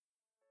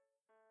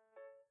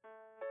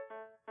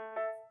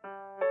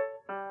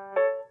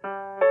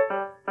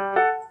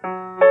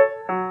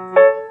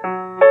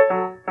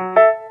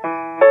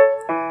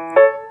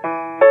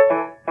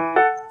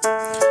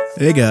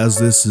Hey guys,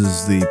 this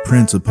is the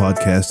Prince of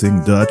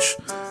Podcasting, Dutch.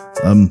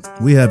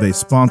 We have a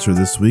sponsor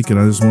this week, and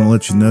I just want to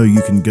let you know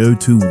you can go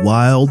to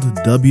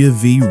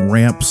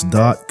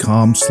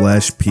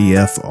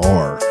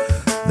wildwvramps.com/PFR.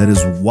 That is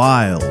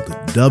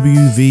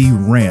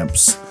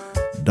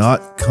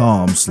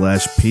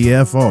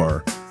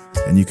wildwvramps.com/PFR,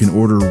 and you can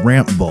order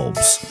ramp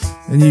bulbs,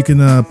 and you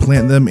can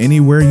plant them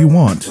anywhere you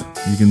want.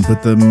 You can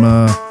put them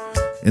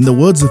in the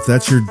woods if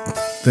that's your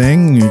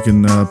thing. You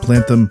can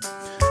plant them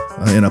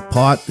in a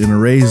pot, in a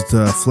raised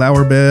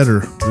flower bed,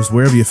 or just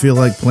wherever you feel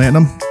like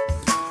planting them.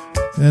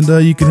 And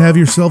you can have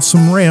yourself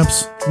some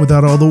ramps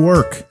without all the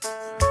work.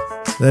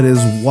 That is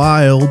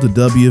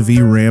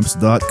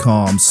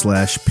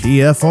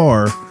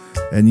wildwvramps.com/PFR,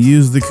 and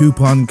use the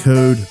coupon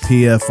code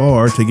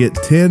PFR to get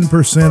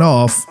 10%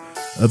 off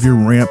of your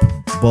ramp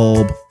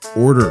bulb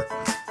order.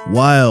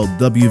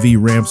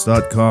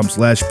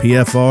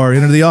 wildwvramps.com/PFR.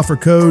 Enter the offer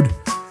code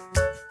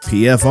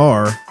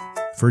PFR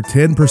for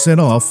 10%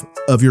 off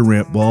of your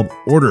ramp bulb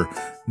order.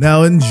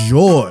 Now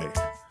enjoy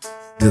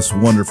this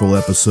wonderful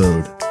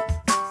episode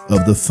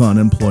of the Fun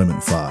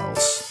Employment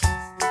Files.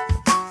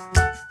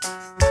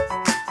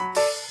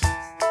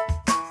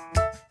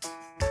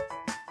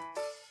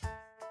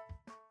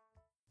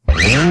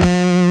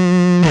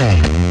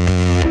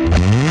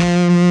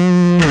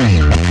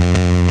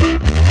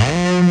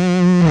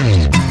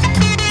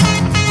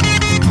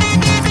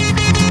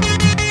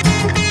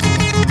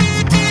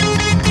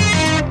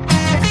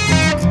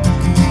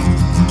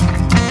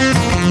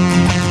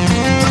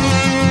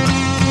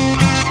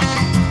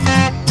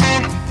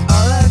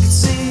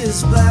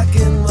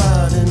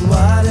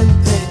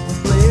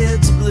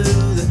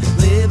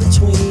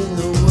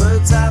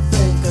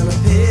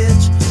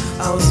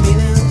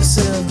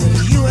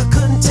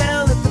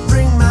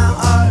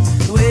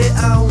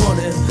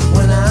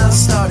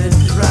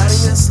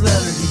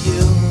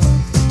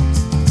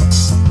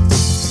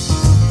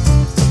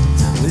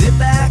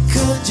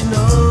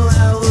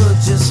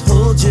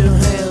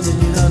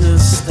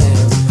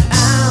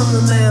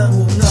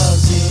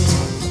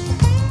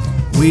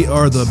 We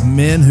are the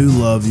men who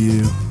love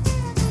you.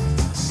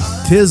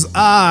 'Tis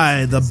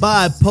I, the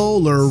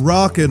bipolar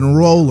rock and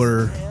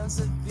roller,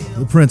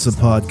 the Prince of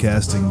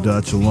Podcasting,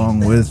 Dutch,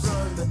 along with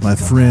my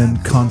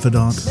friend,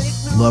 confidant,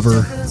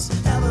 lover.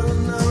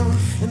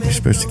 You're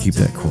supposed to keep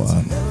that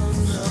quiet.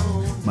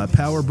 My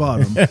power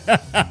bottom.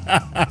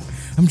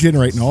 I'm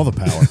generating all the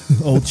power.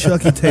 Old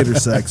Chucky Tater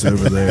Sacks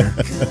over there.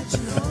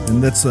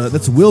 And that's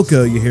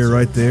Wilco you hear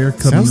right there.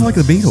 Sounds like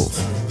the Beatles.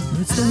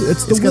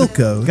 It's the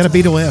Wilco. Got a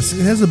Beatle-esque.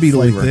 It has a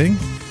Beatle thing.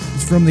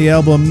 It's from the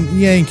album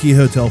Yankee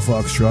Hotel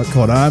Foxtrot,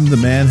 called I'm the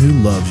Man Who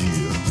Loves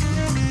You.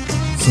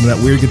 Some of that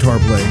weird guitar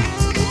playing.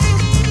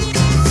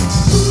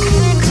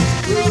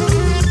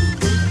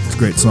 It's a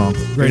great song.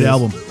 Great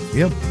album.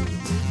 Yep.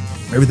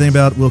 Everything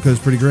about Wilco is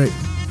pretty great.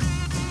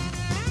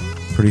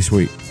 Pretty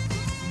sweet.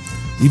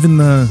 Even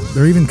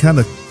they're even kind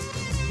of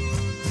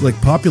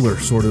like popular,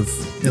 sort of,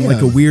 in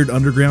like a weird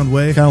underground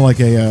way. Kind of like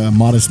a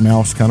Modest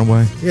Mouse kind of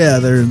way. Yeah,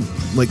 they're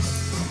like,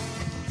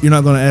 you're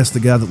not going to ask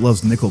the guy that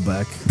loves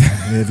Nickelback.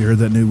 Have you heard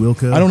that new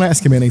Wilco? I don't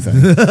ask him anything.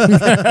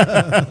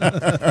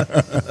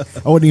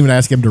 I wouldn't even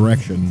ask him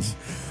directions.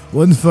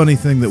 One funny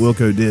thing that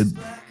Wilco did.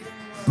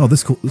 Oh,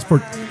 this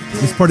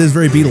part is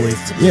very Beatle-y.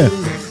 Yeah.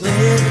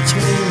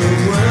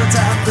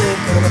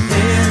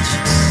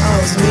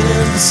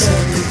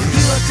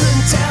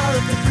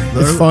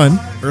 It's fun.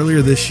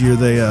 Earlier this year,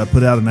 they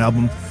put out an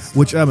album,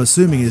 which I'm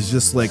assuming is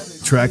just like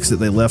tracks that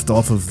they left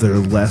off of their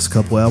last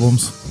couple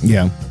albums.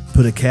 Yeah.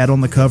 Put a cat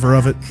on the cover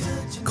of it,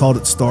 called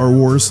it Star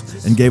Wars,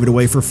 and gave it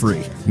away for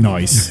free.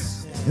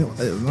 Nice.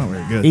 Not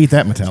very good. Eat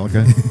that,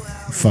 Metallica.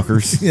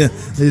 Fuckers. Yeah,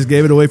 they just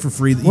gave it away for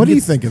free. What do you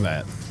think of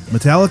that?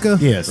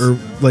 Metallica? Yes. Or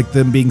like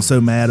them being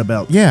so mad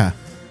about... Yeah.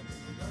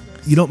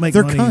 You don't make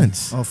They're money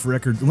cunts. off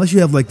record unless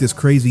you have like this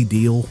crazy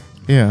deal.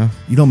 Yeah.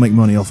 You don't make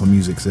money off of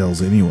music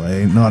sales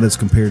anyway, not as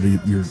compared to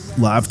your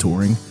live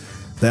touring.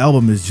 The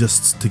album is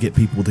just to get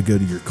people to go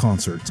to your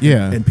concerts.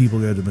 Yeah. And people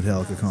go to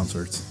Metallica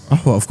concerts.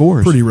 Oh, of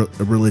course. Pretty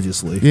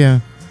religiously. Yeah.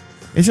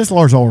 It's just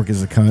Lars Ulrich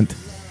is a cunt.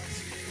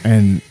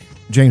 And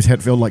James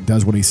Hetfield like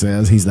does what he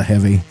says. He's the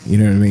heavy. You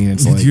know what I mean?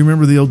 It's like, do you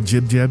remember the old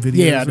Jib Jab videos?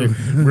 Yeah, I do.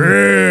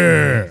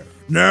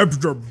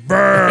 Napster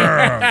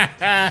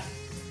bear.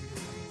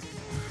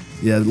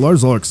 Yeah,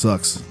 Lars Ulrich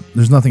sucks.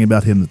 There's nothing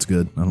about him that's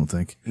good, I don't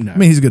think. No. I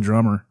mean, he's a good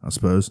drummer, I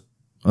suppose.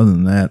 Other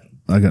than that,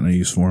 I got no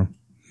use for him.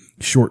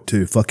 Short,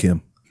 too. Fuck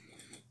him.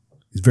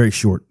 He's very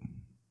short.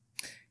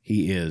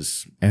 He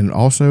is. And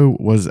also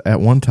was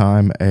at one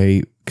time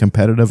a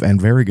competitive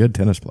and very good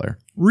tennis player.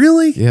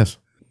 Really? Yes.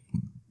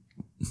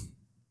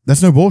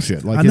 That's no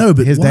bullshit. Like I know,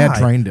 but his why? dad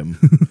trained him.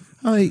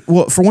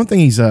 Well, for one thing,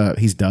 he's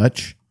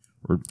Dutch.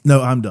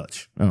 No, I'm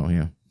Dutch. Oh,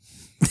 yeah.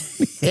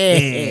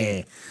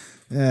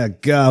 Yeah,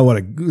 God, what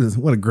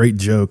a great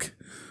joke.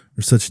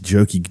 They're such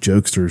jokey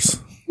jokesters.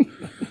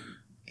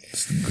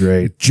 It's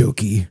great.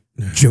 Jokey.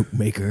 Joke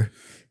maker.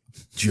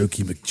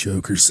 Jokey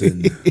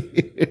McJokerson.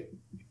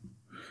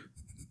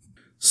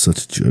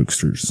 Such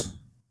jokesters.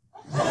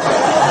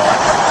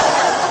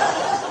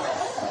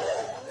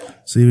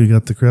 See, we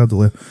got the crowd to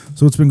laugh.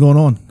 So what's been going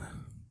on?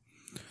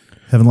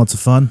 Having lots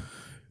of fun?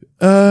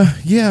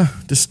 Yeah,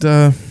 just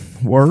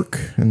work,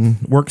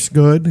 and work's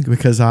good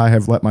because I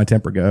have let my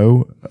temper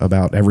go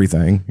about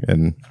everything.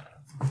 And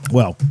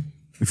well,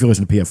 if you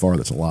listen to PFR,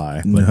 that's a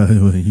lie.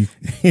 No, you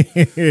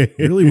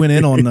really went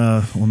in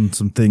on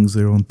some things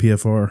there on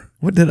PFR.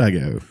 What did I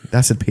go? I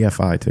said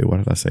PFI too. Why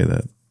did I say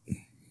that?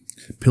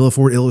 Pillow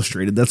Fort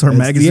Illustrated. That's our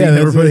magazine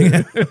that we're putting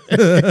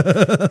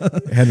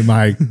out. Had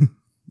my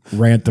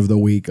rant of the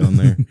week on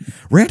there.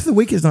 Rant of the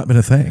week has not been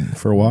a thing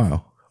for a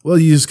while. Well,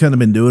 you just kind of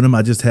been doing them.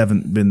 I just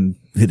haven't been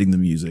hitting the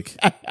music.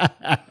 I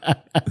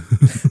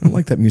don't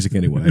like that music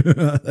anyway.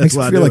 Makes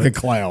me feel like a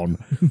clown.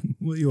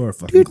 Well, you are a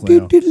fucking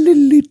clown.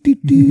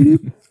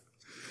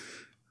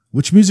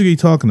 Which music are you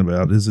talking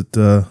about? Is it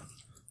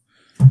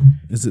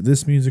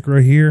this music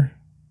right here?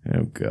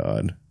 Oh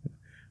God,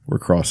 we're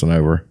crossing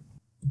over.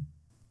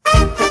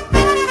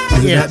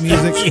 Is it that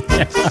music?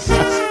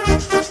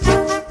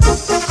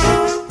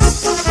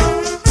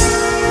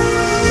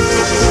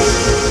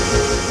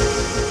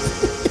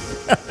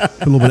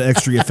 Put a little bit of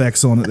extra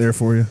effects on it there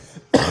for you.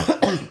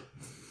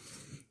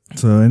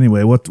 So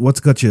anyway, what's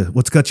got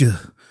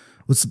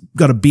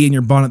to be in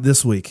your bonnet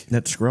this week?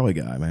 That Skrelly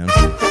guy, man.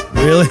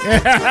 Really?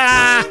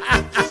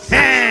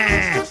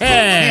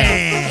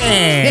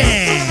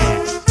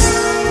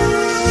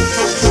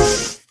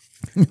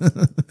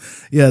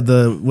 Yeah,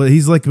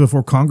 he's like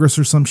before Congress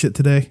or some shit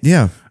today.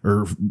 Yeah,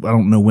 or I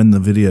don't know when the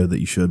video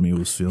that you showed me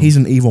was filmed. He's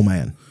an evil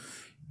man.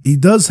 He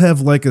does have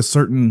like a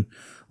certain,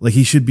 like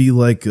he should be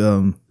like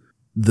the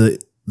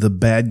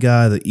bad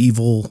guy, the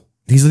evil.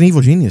 He's an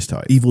evil genius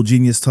type.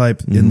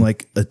 In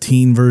like a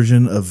teen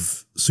version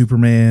of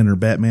Superman or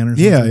Batman or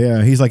something.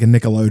 Yeah. He's like a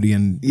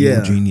Nickelodeon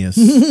evil genius.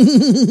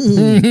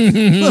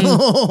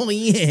 Oh,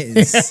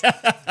 yes.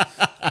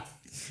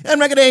 I'm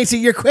not going to answer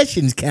your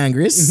questions,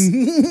 Congress.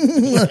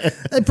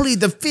 I plead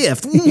the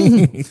fifth.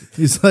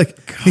 He's like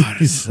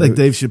like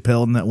Dave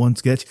Chappelle in that one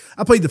sketch.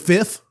 I played the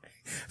fifth.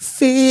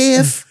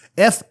 Fifth.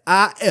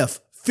 F-I-F.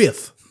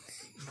 Fifth.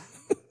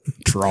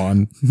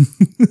 Tron.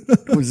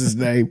 What was his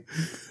name?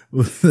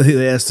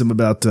 They asked him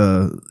about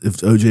if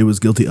OJ was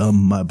guilty.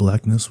 My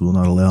blackness will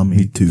not allow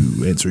me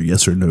to answer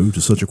yes or no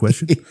to such a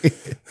question.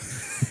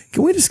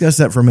 Can we discuss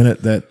that for a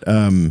minute? That,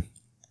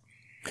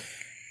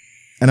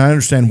 and I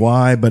understand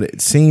why, but it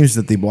seems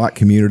that the black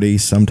community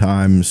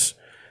sometimes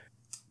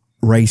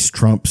race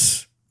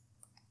trumps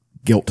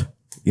guilt.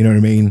 You know what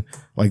I mean?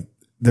 Like,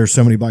 there's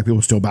so many black people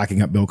still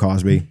backing up Bill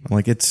Cosby.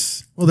 Like,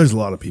 it's... Well, there's a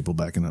lot of people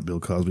backing up Bill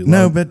Cosby. A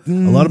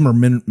lot of them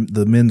are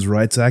the men's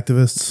rights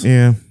activists.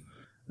 Yeah.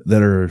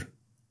 They're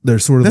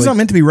sort of... That's not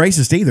meant to be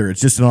racist either.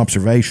 It's just an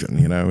observation,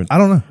 you know? I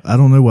don't know. I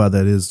don't know why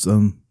that is.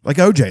 Like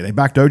OJ. They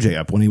backed OJ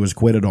up when he was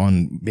acquitted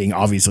on being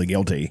obviously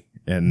guilty.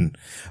 And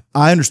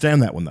I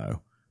understand that one,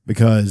 though,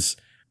 because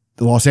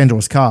the Los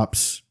Angeles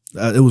cops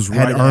it was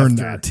had right earned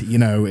after, that, you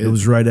know? It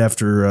was right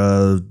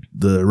after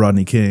the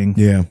Rodney King.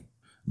 Yeah.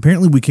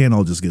 Apparently, we can't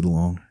all just get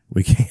along.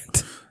 We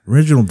can't.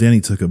 Original Denny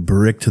took a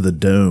brick to the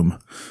dome.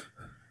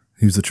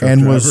 He was a truck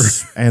driver.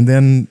 And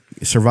then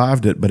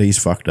survived it, but he's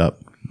fucked up,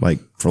 like,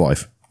 for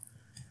life.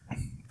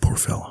 Poor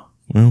fella.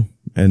 Well,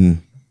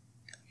 and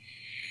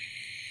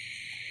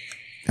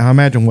I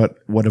imagine what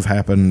would have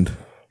happened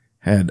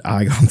had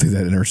I gone through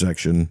that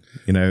intersection.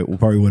 You know, it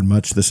probably would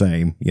much the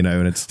same, you know,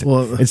 and it's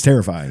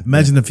terrifying.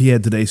 Imagine if he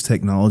had today's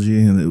technology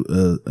and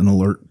an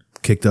alert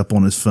kicked up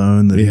on his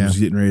phone that he was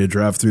getting ready to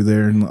drive through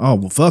there and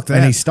fuck that.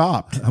 And he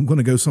stopped. I'm going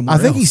to go somewhere I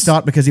think he else.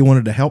 stopped because he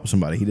wanted to help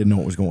somebody. He didn't know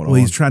what was going on. Well,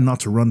 he's trying not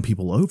to run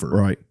people over.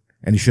 Right.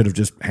 And he should have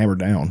just hammered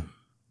down.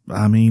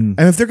 I mean,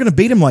 and if they're going to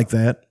beat him like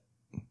that,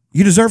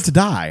 you deserve to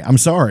die. I'm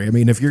sorry. I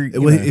mean, if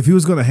if he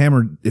was going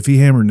to if he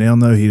hammered down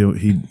though, he'd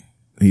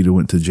have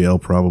went to jail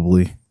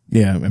probably.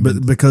 Yeah,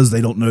 but because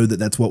they don't know that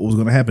that's what was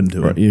going to happen to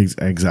him. Right,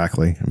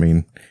 exactly. I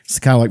mean, it's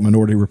kind of like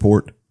Minority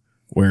Report,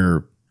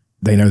 where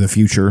they know the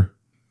future.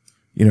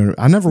 You know,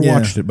 I never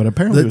watched it, but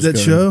apparently it was that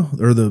good. show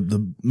or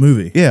the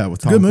movie. Yeah,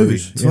 with Tom good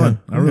Cruise. movie. It's fun.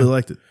 I really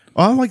liked it.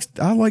 I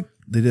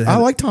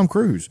like Tom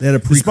Cruise. They had a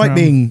despite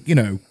being, you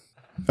know,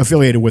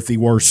 affiliated with the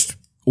worst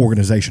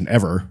organization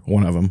ever.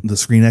 One of them, the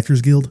Screen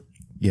Actors Guild.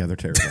 Yeah, they're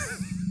terrible.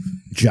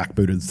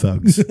 Jackbooted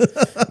thugs.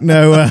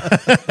 No,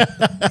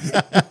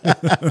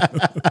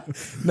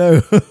 no,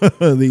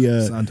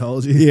 the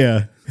Scientology.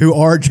 Yeah, who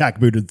are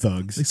jackbooted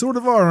thugs? They sort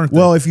of are, aren't they?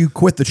 Well, if you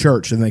quit the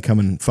church, then they come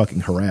and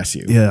fucking harass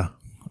you. Yeah.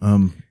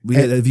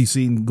 Have you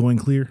seen Going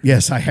Clear?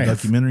 Yes, I have.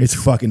 Documentary. It's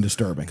fucking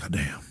disturbing. God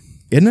damn.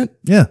 Isn't it?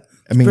 Yeah.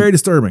 I mean, very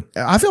disturbing.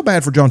 I feel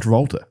bad for John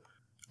Travolta.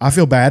 I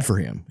feel bad for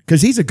him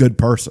because he's a good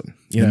person.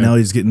 You know? Now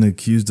he's getting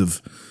accused of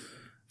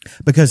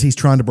because he's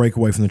trying to break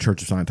away from the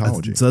Church of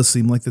Scientology. It does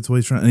seem like that's what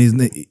he's trying.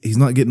 And he's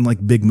not getting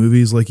like big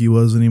movies like he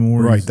was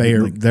anymore. Right.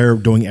 They're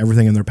doing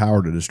everything in their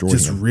power to destroy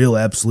just him. Real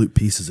absolute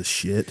pieces of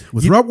shit.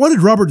 What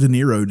did Robert De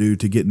Niro do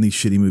to get in these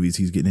shitty movies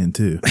he's getting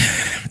into?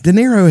 De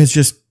Niro has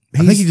just.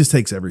 I think he just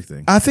takes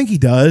everything. I think he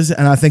does,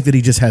 and I think that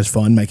he just has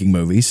fun making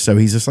movies. So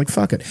he's just like,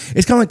 fuck it.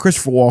 It's kind of like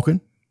Christopher Walken.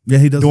 Yeah,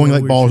 he does doing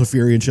like Balls of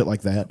Fury and shit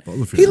like that.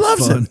 He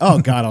loves it. Oh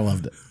God, I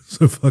loved it.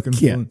 So fucking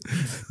Yeah. fun.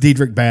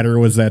 Diedrich Bader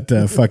was that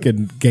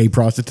fucking gay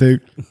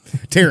prostitute.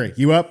 Terry,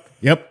 you up?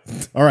 Yep.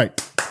 All right.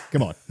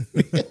 Come on.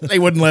 They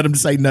wouldn't let him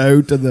say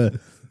no to the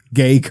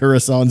gay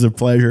curacons of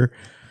pleasure.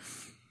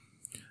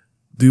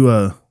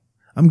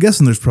 I'm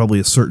guessing there's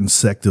probably a certain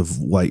sect of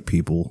white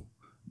people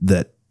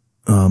that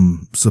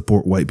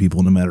support white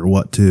people no matter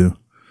what too.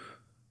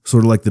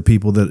 Sort of like the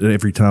people that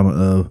every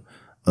time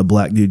a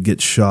black dude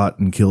gets shot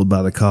and killed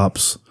by the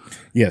cops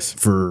Yes.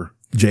 for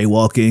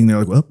jaywalking, they're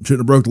like, well,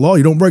 shouldn't have broke the law.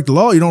 You don't break the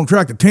law. You don't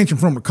attract attention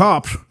from the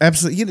cops.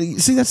 Absolutely. You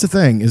see, that's the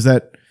thing is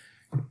that,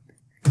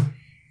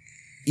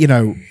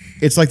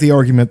 it's like the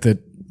argument that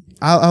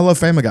I love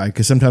Family Guy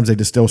because sometimes they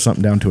distill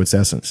something down to its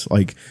essence.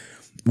 Like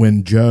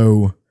when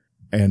Joe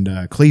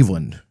and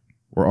Cleveland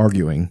were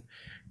arguing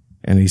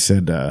and he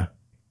said,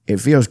 it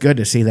feels good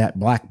to see that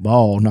black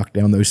ball knock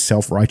down those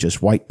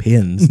self-righteous white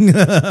pins.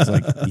 It's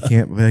like, you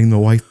can't blame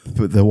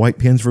the white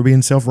pins for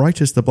being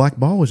self-righteous. The black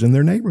ball was in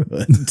their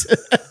neighborhood.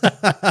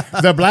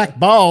 The black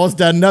ball's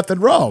done nothing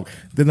wrong.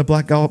 Then the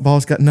black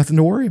ball's got nothing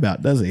to worry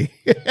about, does he?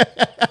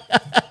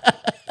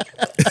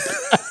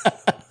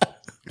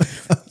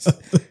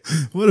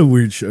 What a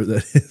weird show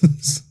that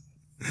is.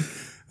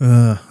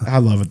 I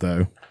love it,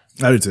 though.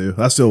 I do too.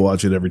 I still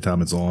watch it every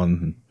time it's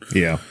on.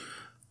 Yeah.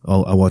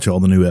 I watch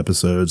all the new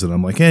episodes and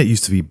I'm like, it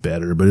used to be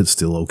better, but it's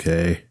still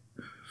okay.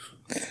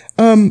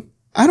 I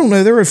don't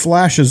know. There are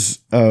flashes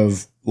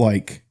of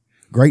like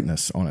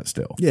greatness on it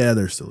still. Yeah,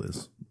 there still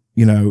is.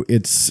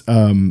 It's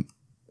I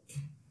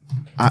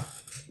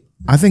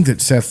think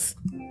that Seth.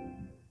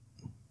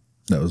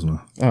 That was my.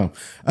 Oh,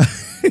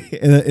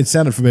 and it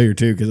sounded familiar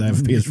too because I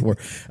have a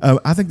PS4.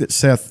 I think that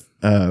Seth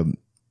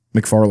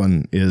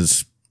MacFarlane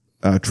is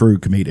a true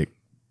comedic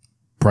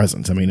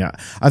presence. I mean,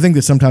 I think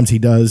that sometimes he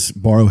does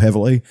borrow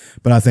heavily,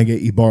 but I think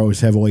he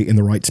borrows heavily in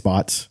the right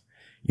spots.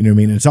 You know what I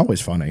mean? And it's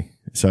always funny.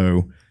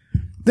 So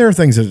there are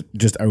things that are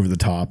just over the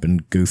top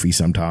and goofy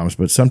sometimes,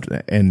 but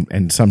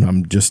and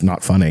sometimes just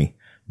not funny.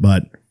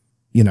 But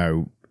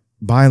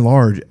by and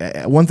large,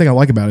 one thing I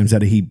like about him is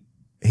that he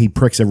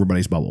pricks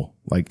everybody's bubble.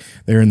 Like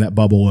they're in that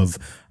bubble of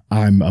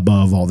I'm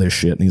above all this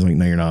shit, and he's like,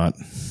 no, you're not.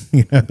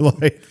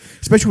 Like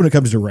especially when it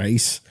comes to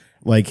race,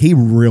 like he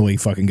really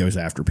fucking goes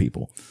after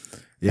people.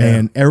 Yeah.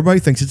 And everybody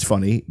thinks it's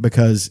funny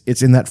because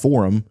it's in that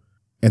forum,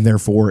 and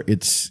therefore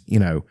it's,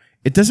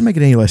 it doesn't make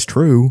it any less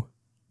true,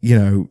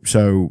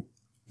 so,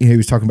 he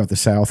was talking about the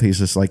South. He's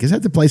just like, is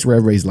that the place where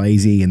everybody's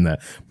lazy and the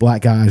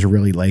black guys are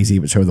really lazy,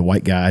 but so are the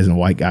white guys, and the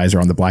white guys are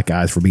on the black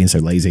guys for being so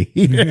lazy?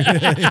 I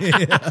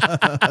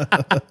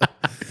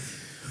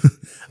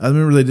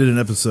remember they did an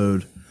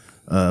episode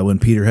when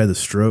Peter had the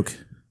stroke.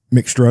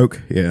 Mixed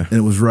stroke, yeah. And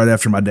it was right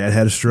after my dad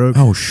had a stroke.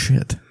 Oh,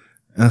 shit.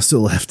 And I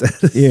still laughed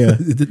at it. Yeah.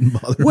 It didn't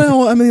bother me.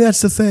 Well, I mean, that's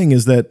the thing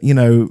is that,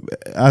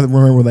 I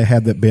remember when they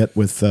had that bit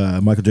with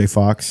Michael J.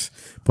 Fox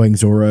playing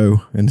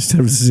Zorro, and instead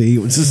of Z, it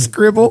was a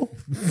scribble.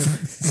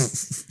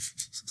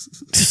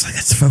 Just like,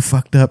 that's so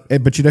fucked up.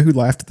 But you know who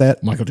laughed at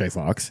that? Michael J.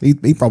 Fox. He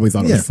probably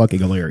thought it was fucking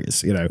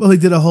hilarious, Well, he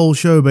did a whole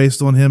show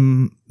based on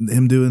him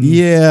doing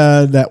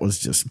that was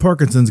just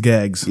Parkinson's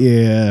gags.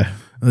 Yeah.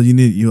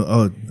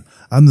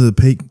 I'm the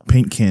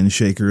paint can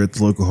shaker at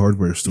the local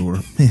hardware store.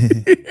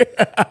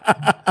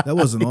 That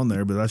wasn't on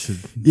there, but I should.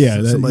 Yeah,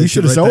 you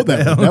should have sold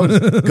that. That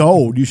was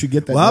gold. You should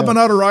get that. Well, I'm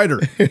not a writer.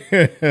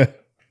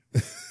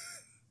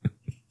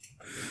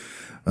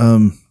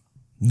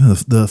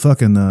 The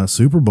fucking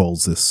Super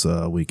Bowl's this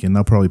weekend.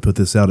 I'll probably put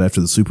this out after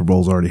the Super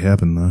Bowl's already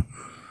happened, though.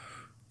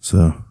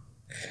 So,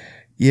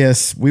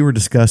 yes, we were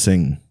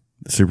discussing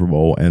the Super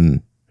Bowl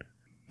and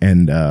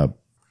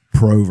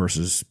pro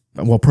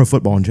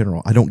football in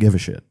general. I don't give a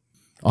shit.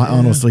 I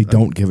honestly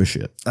don't give a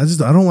shit. I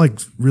don't like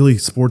really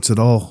sports at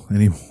all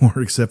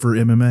anymore, except for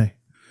MMA.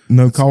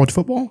 No college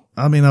football?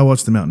 I mean, I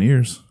watch the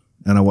Mountaineers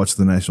and I watch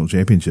the national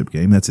championship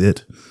game. That's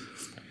it.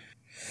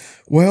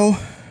 Well,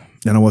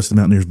 and I watch the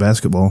Mountaineers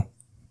basketball.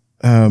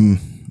 I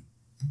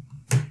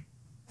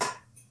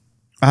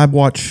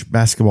watch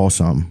basketball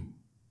some.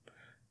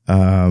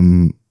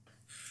 I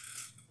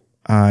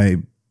am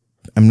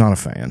not a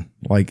fan.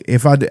 Like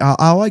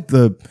I like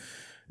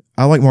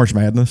March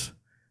Madness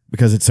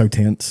because it's so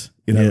tense.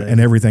 And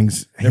everything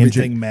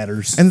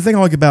matters. And the thing I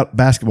like about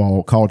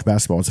basketball, college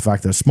basketball, is the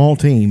fact that a small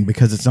team,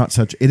 because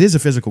it is a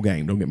physical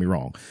game, don't get me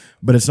wrong,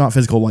 but it's not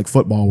physical like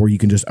football where you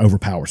can just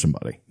overpower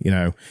somebody.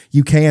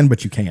 You can,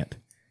 but you can't.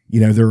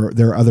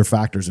 There are other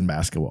factors in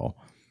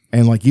basketball.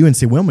 And like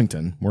UNC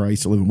Wilmington, where I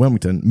used to live in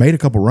Wilmington, made a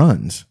couple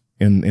runs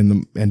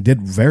and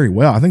did very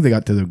well. I think they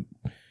got to the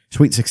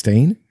Sweet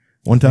 16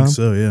 one time. I think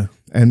so, yeah.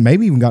 And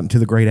maybe even got into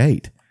the grade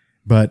 8.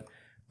 But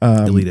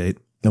Elite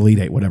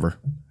 8, whatever.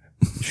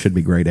 Should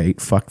be grade 8.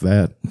 Fuck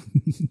that.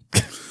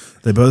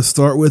 They both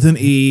start with an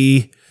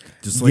E,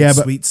 just like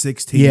Sweet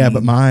 16. Yeah,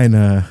 but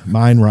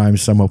mine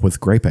rhymes some up with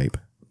grape ape.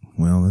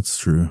 Well, that's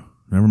true.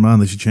 Never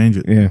mind, they should change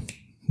it. Yeah.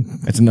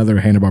 That's another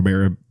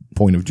Hanna-Barbera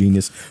point of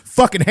genius.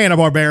 Fucking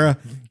Hanna-Barbera.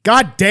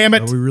 God damn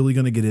it. Are we really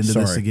going to get into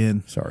this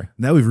again? Sorry.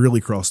 Now we've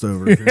really crossed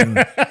over. If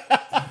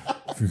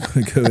you're We're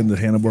going to go into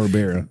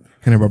Hanna-Barbera.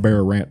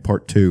 Hanna-Barbera rant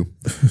part 2.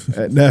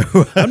 No.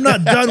 I'm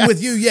not done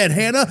with you yet,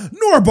 Hannah,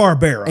 nor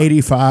Barbera.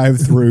 85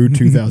 through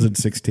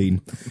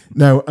 2016.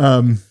 No,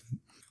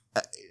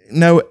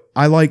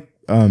 I like,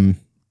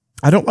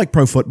 I don't like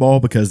pro football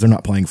because they're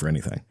not playing for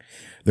anything.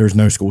 There's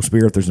no school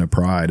spirit. There's no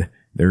pride.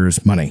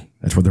 There's money.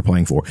 That's what they're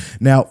playing for.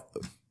 Now,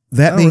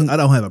 I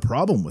don't have a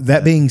problem with that.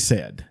 That being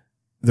said,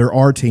 there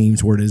are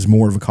teams where it is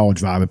more of a college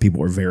vibe and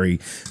people are very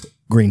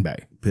Green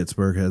Bay.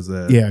 Pittsburgh has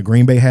that. Yeah,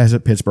 Green Bay has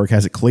it. Pittsburgh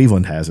has it.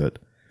 Cleveland has it.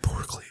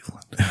 Poor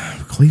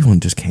Cleveland.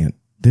 Cleveland just can't,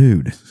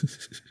 dude.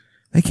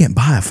 They can't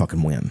buy a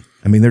fucking win.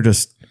 I mean, they're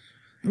just.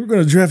 We're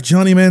going to draft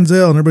Johnny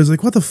Manziel. And everybody's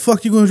like, what the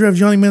fuck you going to draft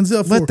Johnny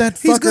Manziel for?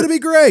 He's going to be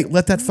great.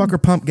 Let that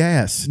fucker pump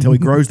gas until he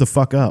grows the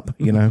fuck up,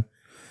 you know?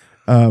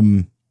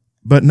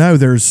 But no,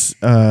 there's,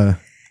 those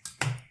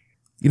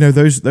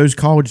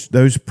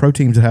pro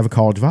teams that have a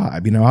college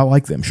vibe, I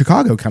like them.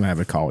 Chicago kind of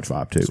have a college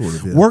vibe too. Sort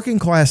of, yeah. Working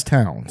class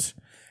towns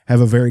have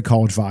a very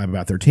college vibe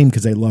about their team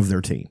because they love their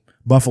team.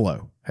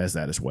 Buffalo has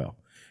that as well.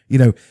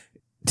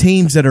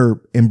 Teams that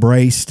are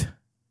embraced,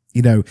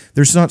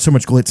 there's not so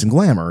much glitz and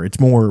glamour. It's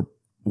more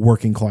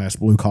working class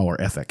blue collar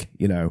ethic,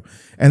 and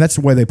that's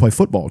the way they play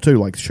football too.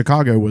 Like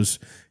Chicago was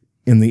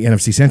in the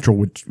NFC Central,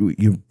 which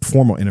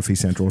former NFC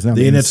Central is now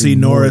the NFC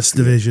Norris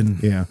division.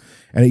 Yeah.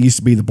 And it used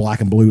to be the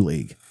black and blue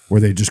league where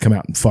they just come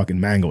out and fucking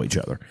mangle each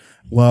other.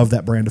 Love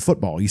that brand of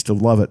football. Used to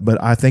love it,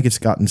 but I think it's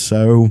gotten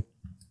so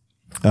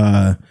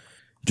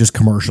just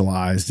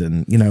commercialized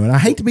and I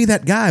hate to be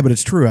that guy, but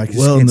it's true. I just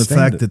can't the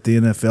fact that the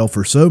NFL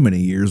for so many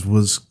years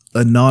was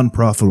a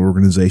non-profit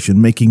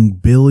organization making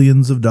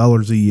billions of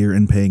dollars a year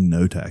and paying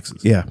no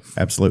taxes. Yeah,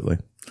 absolutely.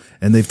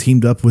 And they've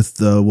teamed up with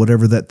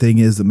whatever that thing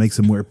is that makes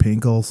them wear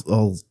pink all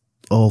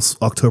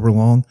October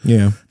long.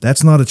 Yeah.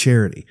 That's not a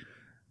charity.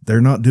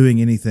 They're not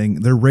doing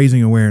anything. They're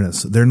raising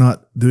awareness. They're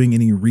not doing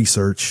any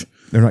research.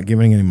 They're not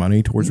giving any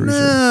money towards research.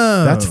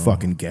 No. That's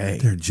fucking gay.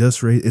 They're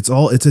just it's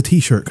a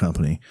t-shirt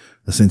company,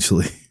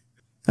 essentially.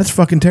 That's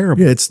fucking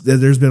terrible. Yeah,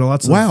 there's been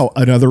lots of wow,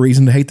 another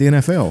reason to hate the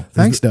NFL.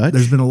 Thanks, Dutch.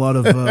 There's been a lot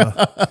of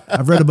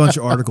I've read a bunch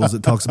of articles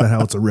that talks about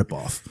how it's a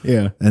ripoff.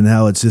 Yeah. And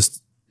how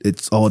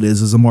it's all it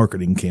is a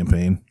marketing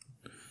campaign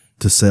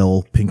to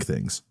sell pink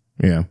things.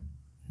 Yeah.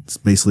 It's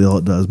basically all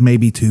it does.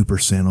 Maybe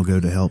 2% will go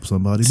to help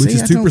somebody, which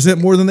is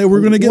 2% more than they were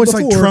going to get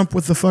before. It's like Trump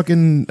with the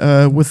fucking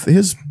with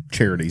his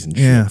charities and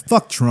shit. Yeah,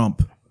 fuck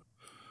Trump.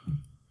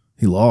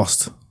 He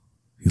lost.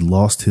 He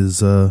lost his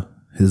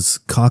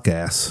cock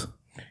ass.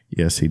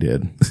 Yes, he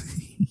did.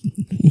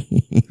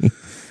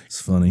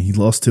 It's funny. He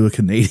lost to a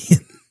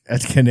Canadian. A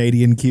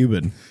Canadian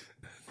Cuban.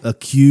 A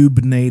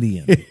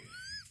Cube-Nadian.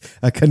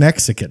 A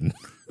Conexican.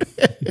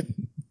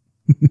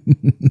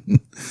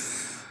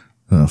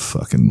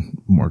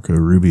 Fucking Marco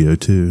Rubio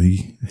too.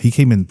 He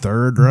came in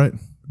third, right?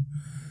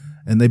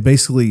 And they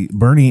basically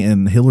Bernie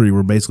and Hillary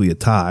were basically a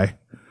tie,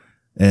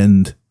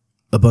 and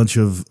a bunch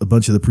of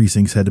the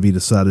precincts had to be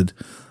decided.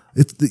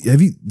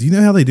 Do you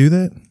know how they do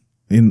that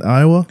in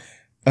Iowa?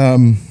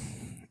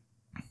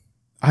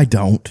 I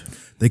don't.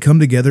 They come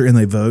together and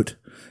they vote,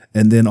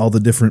 and then all the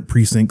different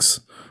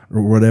precincts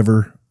or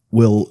whatever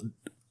will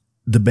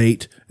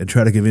debate and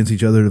try to convince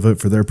each other to vote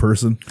for their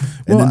person,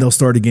 and then they'll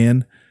start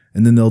again.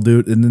 And then they'll do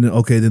it, and then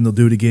then they'll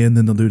do it again,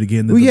 then they'll do it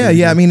again. Well,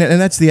 yeah. I mean,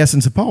 and that's the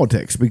essence of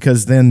politics,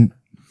 because then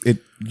it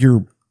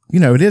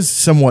is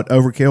somewhat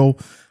overkill,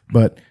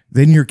 but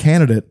then your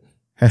candidate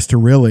has to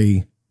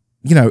really,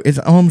 it's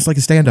almost like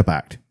a stand-up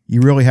act. You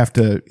really have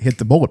to hit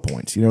the bullet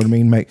points. You know what I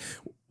mean? Make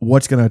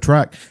what's going to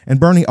attract. And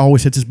Bernie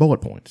always hits his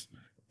bullet points.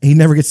 He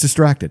never gets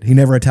distracted. He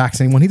never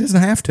attacks anyone. He doesn't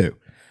have to.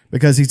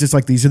 Because he's just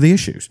like, these are the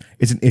issues.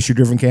 It's an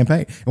issue-driven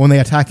campaign. And when they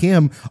attack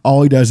him,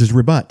 all he does is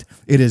rebut.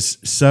 It is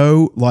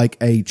so like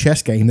a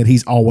chess game that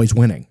he's always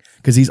winning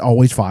because he's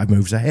always 5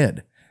 moves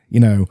ahead.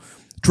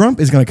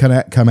 Trump is going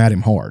to come at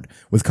him hard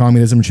with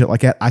communism and shit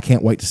like that. I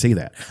can't wait to see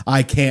that.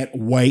 I can't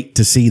wait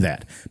to see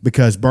that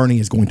because Bernie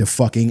is going to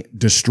fucking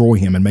destroy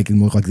him and make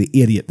him look like the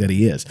idiot that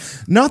he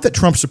is. Not that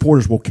Trump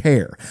supporters will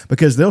care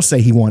because they'll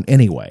say he won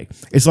anyway.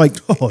 It's like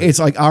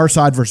our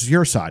side versus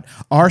your side.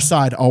 Our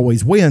side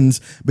always wins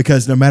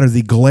because no matter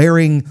the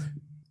glaring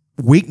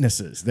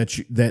weaknesses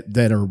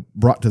that are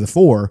brought to the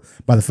fore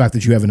by the fact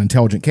that you have an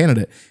intelligent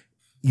candidate,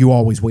 you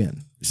always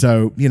win.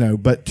 So,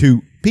 but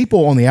to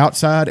people on the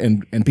outside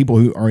and people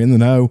who are in the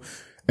know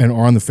and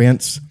are on the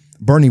fence,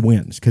 Bernie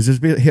wins because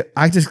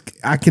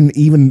I can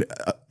even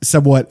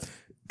somewhat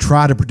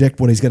try to predict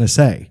what he's going to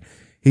say.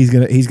 He's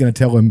going to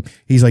tell him,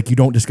 he's like, you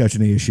don't discuss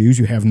any issues.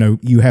 You have no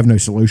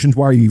solutions.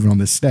 Why are you even on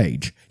this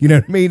stage? You know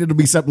what I mean? It'll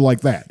be something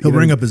like that. He'll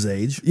bring up his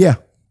age. Yeah.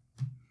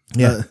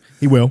 Yeah,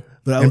 he will.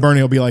 And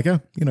Bernie will be like, I'll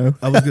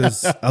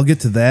get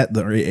to that,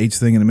 the age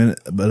thing in a minute,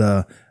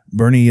 but,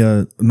 Bernie,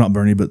 not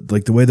Bernie, but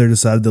like the way they're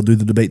decided, they'll do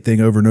the debate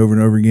thing over and over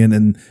and over again.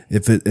 And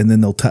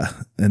then they'll tie,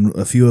 and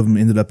a few of them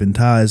ended up in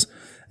ties.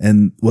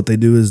 And what they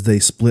do is they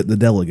split the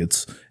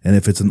delegates. And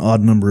if it's an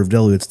odd number of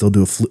delegates, they'll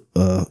do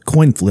a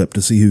coin flip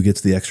to see who gets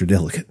the extra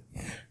delegate,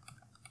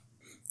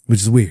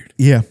 which is weird.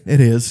 Yeah, it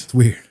is. It's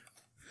weird.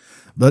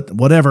 But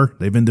whatever,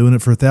 they've been doing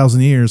it for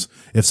 1,000 years.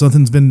 If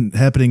something's been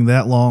happening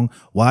that long,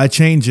 why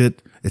change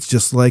it? It's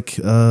just like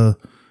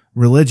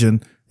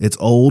religion. It's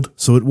old,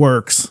 so it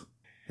works.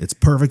 It's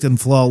perfect and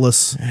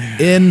flawless,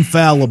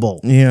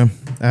 infallible. Yeah.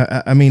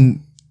 I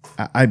mean,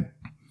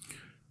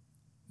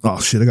 Oh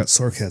shit! I got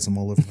sarcasm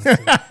all over my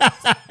face.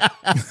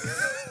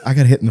 I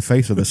got hit in the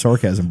face with a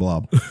sarcasm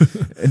blob.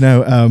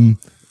 No,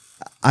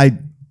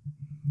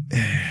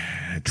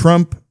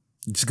 Trump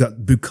Just got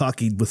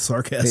bukkakied with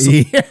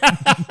sarcasm.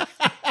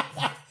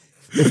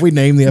 If we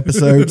name the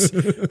episodes,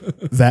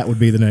 that would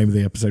be the name of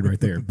the episode right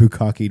there.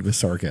 Bukkakied with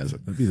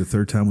sarcasm. That'd be the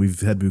third time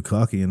we've had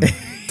bukkake in the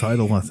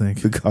title, I think.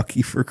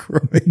 Bukkake for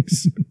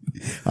Christ.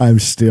 I'm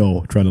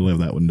still trying to live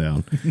that one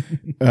down.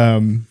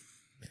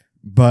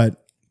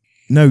 But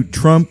no,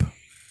 Trump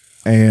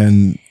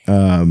and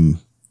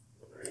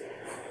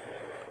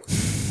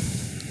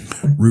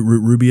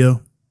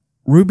Rubio.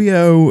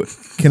 Rubio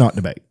cannot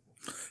debate.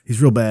 He's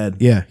real bad.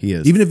 Yeah, he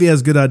is. Even if he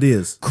has good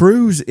ideas.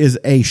 Cruz is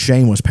a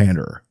shameless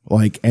panderer.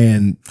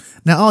 And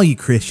now all you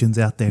Christians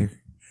out there,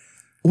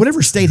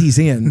 whatever state he's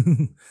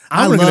in,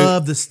 I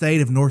love the state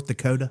of North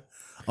Dakota.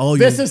 Oh,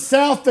 this is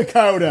South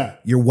Dakota.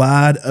 Your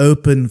wide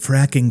open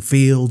fracking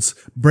fields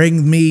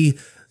bring me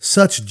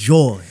such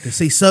joy to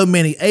see so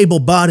many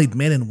able-bodied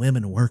men and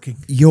women working.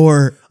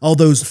 All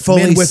those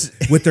men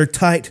with their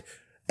tight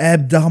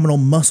abdominal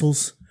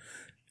muscles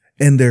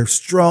and their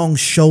strong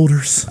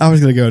shoulders. I was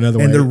going to go another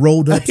way. And their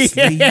rolled up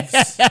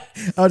sleeves.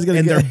 I was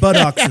going to their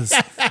buttocks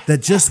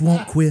that just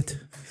won't quit.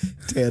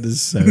 Ted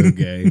is so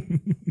gay.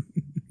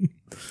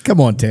 Come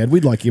on, Ted.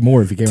 We'd like you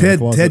more if you came out of the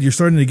closet. Ted, you're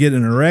starting to get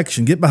an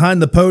erection. Get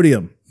behind the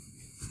podium.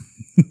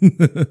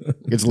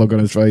 Gets a look on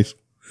his face.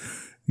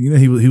 You know,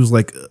 he was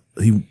like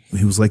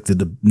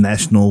the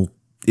national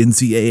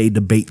NCAA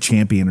debate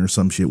champion or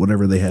some shit.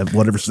 Whatever they have,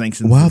 whatever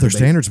sanctions. Wow, their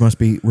standards must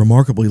be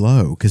remarkably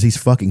low because he's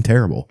fucking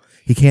terrible.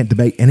 He can't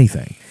debate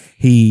anything.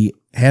 He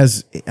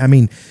has. I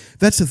mean,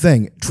 that's the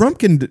thing. Trump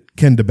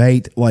can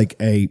debate like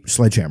a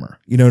sledgehammer.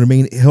 You know what I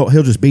mean?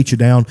 He'll just beat you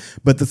down.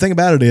 But the thing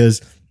about it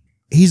is,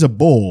 he's a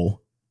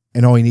bull,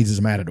 and all he needs is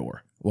a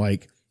matador.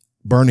 Like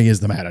Bernie is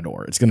the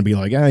matador. It's going to be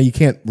like, you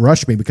can't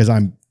rush me because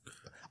I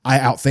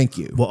outthink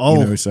you.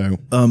 Well,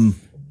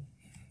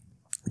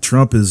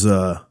 Trump is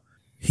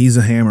he's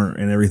a hammer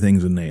and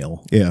everything's a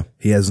nail. Yeah,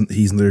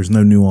 there's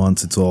no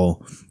nuance. It's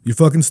all you're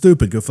fucking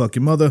stupid. Go fuck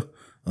your mother.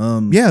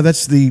 Yeah,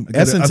 that's the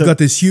essence. I've got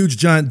this huge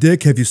giant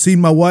dick. Have you seen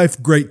my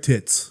wife? Great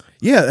tits.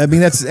 Yeah, I mean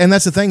that's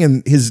the thing,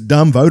 and his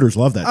dumb voters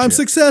love that. I'm shit.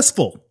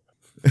 Successful.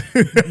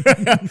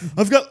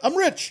 I'm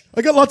rich.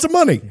 I got lots of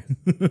money.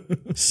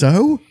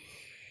 So,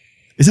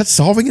 is that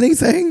solving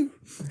anything?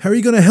 How are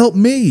you going to help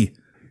me?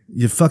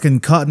 You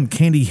fucking cotton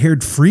candy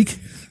haired freak.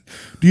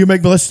 Do you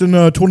make less than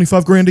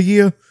 $25,000 a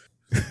year?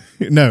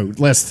 No,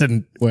 less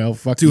than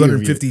fuck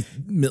 250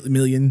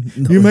 million.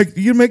 No.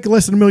 You make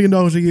less than $1 million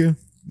a year.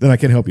 Then I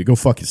can't help you. Go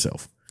fuck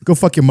yourself. Go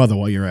fuck your mother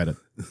while you're at it.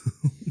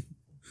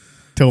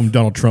 Tell him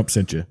Donald Trump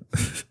sent you.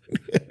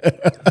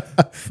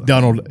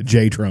 Donald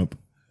J. Trump.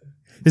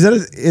 Is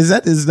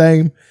that his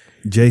name?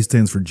 J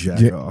stands for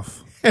jack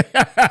off.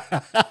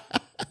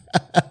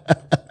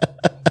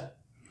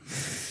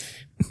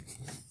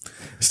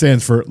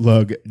 Stands for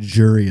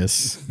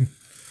luxurious.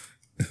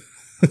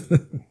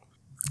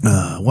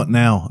 What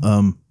now?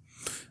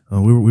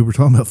 We were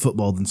talking about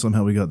football, then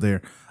somehow we got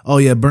there. Oh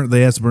yeah,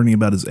 they asked Bernie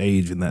about his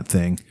age in that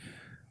thing,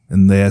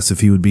 and they asked if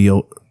he would be.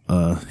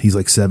 He's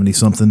like 70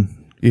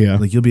 something. Yeah,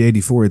 like you'll be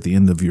 84 at the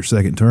end of your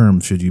second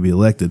term should you be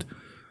elected.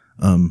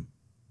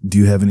 Do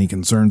you have any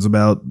concerns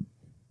about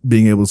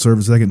being able to serve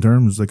a second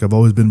term? It's like I've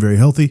always been very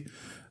healthy.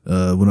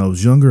 When I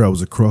was younger, I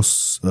was a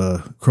cross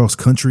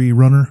country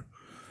runner.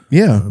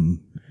 Yeah,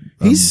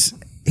 he's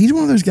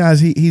one of those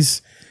guys.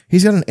 He's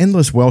got an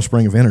endless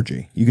wellspring of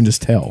energy. You can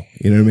just tell.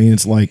 You know what I mean?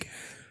 It's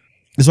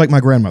like my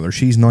grandmother.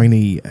 She's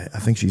 90. I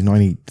think she's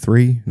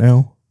 93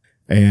 now,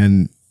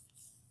 and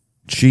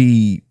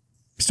she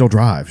still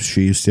drives.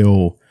 She's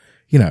still,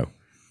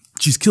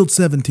 she's killed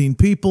 17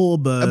 people,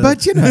 but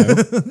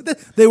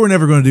they were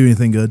never going to do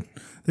anything good.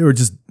 They were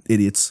just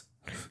idiots.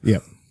 Yeah,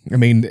 I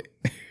mean,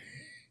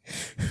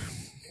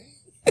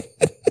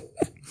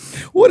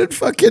 what did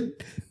fucking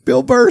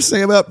Bill Burr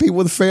say about people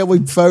with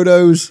family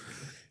photos?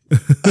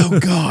 Oh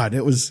God,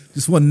 it was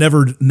just one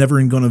never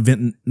going to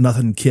invent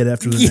nothing kid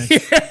after the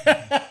next.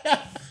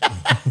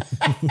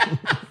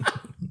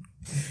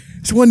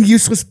 It's one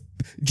useless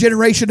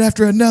generation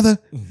after another.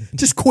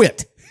 Just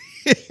quit.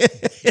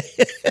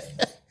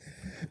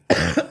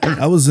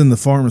 I was in the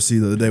pharmacy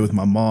the other day with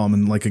my mom,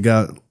 and like a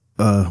guy,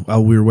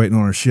 we were waiting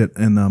on our shit,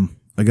 and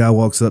a guy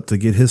walks up to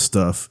get his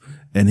stuff,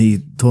 and he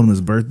told him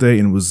his birthday,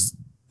 and it was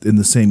in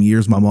the same year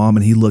as my mom,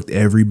 and he looked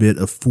every bit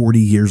of 40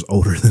 years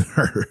older than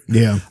her.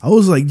 Yeah. I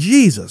was like,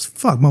 Jesus,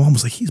 fuck. My mom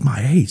was like, he's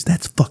my age.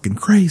 That's fucking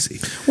crazy.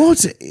 Well,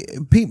 it's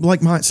people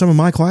like some of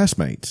my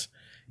classmates,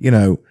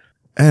 and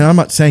I'm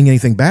not saying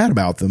anything bad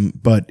about them,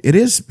 but it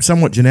is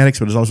somewhat genetics,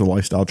 but it's also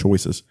lifestyle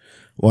choices.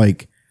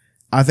 Like,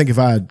 I think if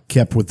I had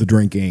kept with the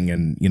drinking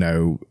and,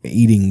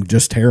 eating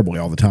just terribly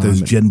all the time.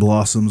 Those gin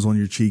blossoms on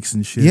your cheeks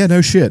and shit. Yeah,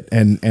 no shit.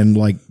 And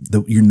like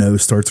your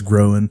nose starts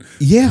growing.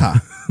 yeah,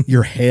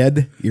 your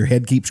head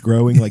keeps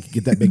growing. Like you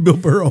get that big Bill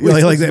Burr always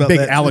like talks that about big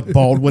that. Alec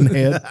Baldwin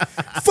head.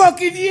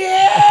 Fucking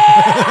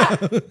yeah!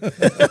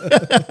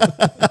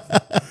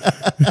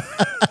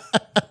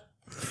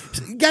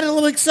 You got a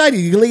little excited.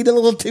 You leaned a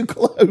little too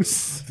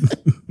close.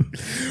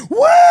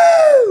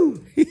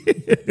 Woo!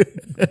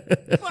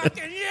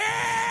 Fucking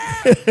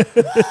yeah!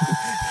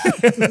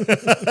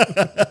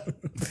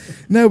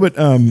 No, but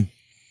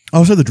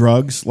also the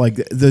drugs, like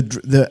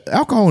the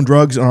alcohol and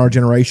drugs in our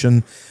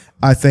generation,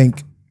 I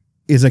think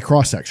is a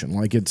cross section.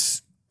 Like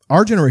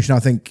our generation, I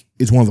think,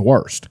 is one of the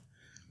worst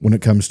when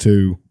it comes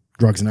to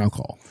drugs and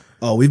alcohol.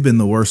 Oh, we've been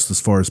the worst as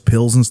far as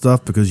pills and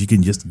stuff because you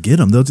can just get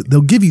them.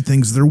 They'll give you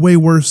things that are way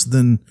worse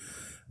than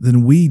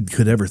weed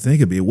could ever think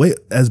it'd be. Way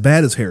as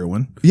bad as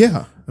heroin.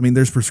 Yeah. I mean,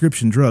 there's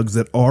prescription drugs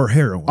that are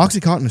heroin.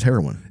 OxyContin is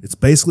heroin. It's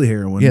basically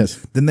heroin. Yes.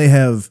 Then they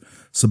have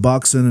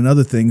Suboxone and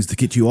other things to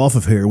get you off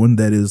of heroin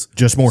that is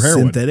Just more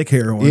heroin. synthetic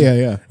heroin. Yeah,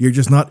 yeah. You're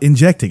just not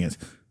injecting it.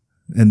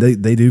 And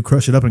they do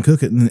crush it up and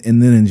cook it and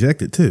then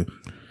inject it too.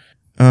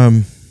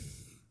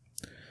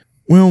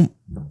 Well,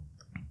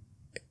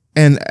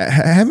 and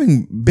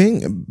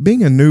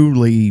being a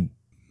newly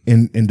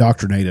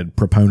indoctrinated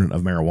proponent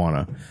of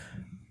marijuana,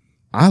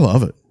 I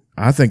love it.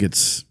 I think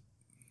it's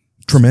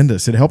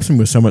tremendous. It helps me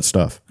with so much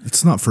stuff.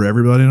 It's not for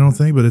everybody, I don't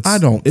think, but it's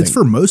think-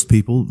 for most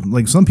people.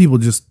 Like some people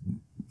just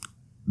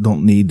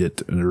don't need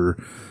it or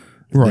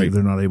Right.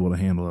 they're not able to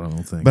handle it, I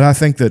don't think. But I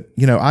think that,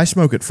 I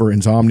smoke it for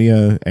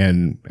insomnia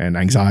and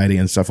anxiety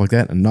and stuff like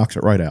that and knocks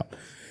it right out.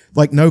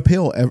 Like no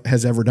pill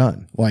has ever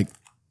done, like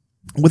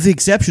with the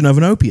exception of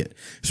an opiate.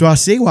 So I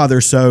see why they're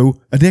so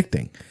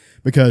addicting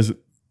because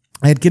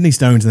I had kidney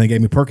stones and they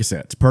gave me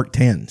Percocets, Perc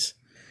 10s.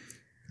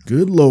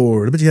 Good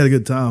Lord. I bet you had a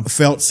good time.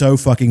 Felt so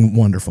fucking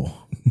wonderful.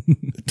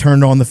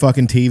 Turned on the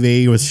fucking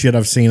TV with shit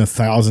I've seen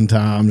 1,000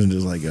 times and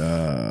just like,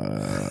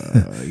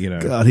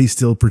 God, he's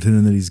still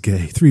pretending that he's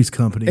gay. Three's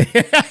Company.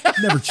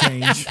 Never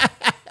change.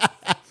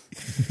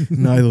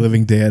 Night of the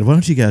Living Dead. Why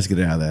don't you guys get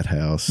out of that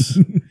house?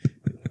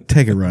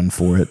 Take a run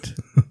for it.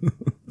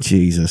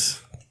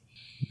 Jesus.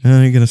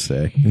 You're going to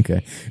stay.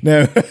 Okay.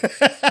 No.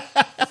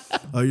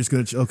 Oh, you're just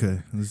going to, okay.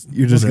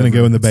 You're just going to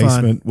go in the It's fine.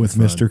 basement with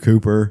It's fine. Mr.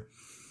 Cooper.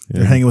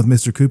 They're hanging with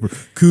Mr. Cooper.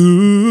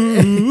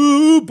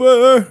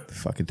 Cooper.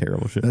 Fucking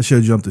terrible shit. That show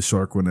jumped the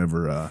shark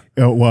whenever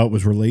Oh, well, it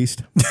was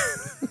released.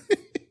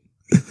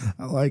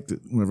 I liked it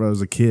whenever I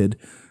was a kid.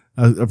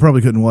 I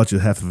probably couldn't watch it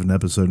half of an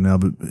episode now,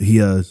 but he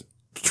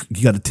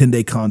got a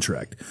 10-day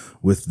contract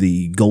with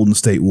the Golden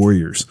State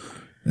Warriors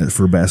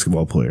for a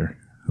basketball player.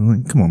 I'm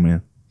like, come on,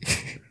 man.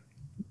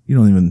 You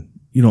don't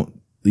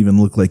even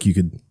look like you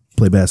could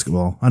play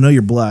basketball. I know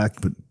you're black,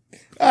 but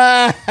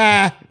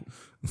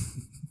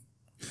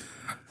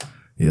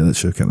yeah, that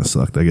show kind of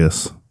sucked, I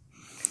guess.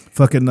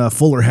 Fucking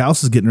Fuller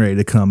House is getting ready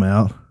to come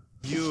out.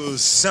 You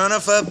son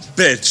of a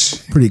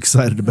bitch. Pretty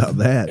excited about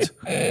that.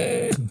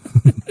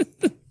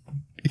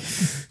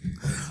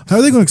 How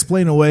are they going to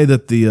explain away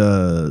that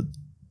the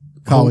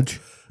College.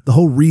 the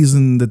whole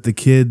reason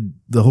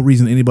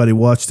anybody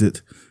watched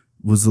it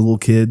was the little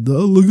kid?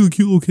 Oh, look at the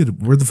cute little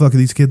kid. Where the fuck are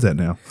these kids at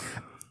now?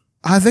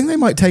 I think they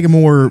might take a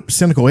more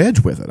cynical edge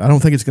with it. I don't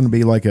think it's going to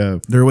be like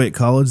They're away at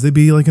college. They'd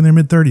be like in their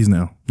mid-30s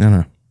now. I don't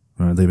know.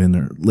 They've been in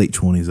their late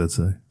 20s, I'd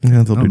say.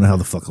 Yeah, I don't know how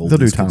the fuck old they'll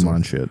do these kids are.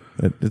 timeline shit.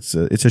 It's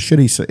a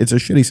shitty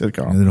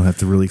sitcom. And they don't have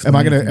to really explain Am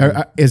I anything.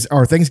 gonna?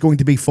 Are things going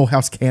to be Full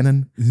House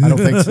canon? I don't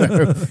think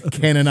so.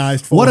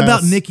 Canonized. Full What House.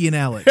 about Nikki and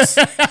Alex?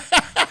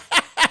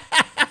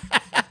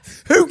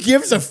 Who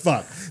gives a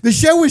fuck? The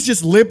show was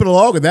just limping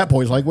along at that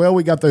point. It's like, well,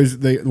 we got those.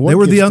 They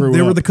were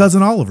the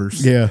cousin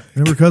Olivers. Yeah.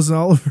 Remember Cousin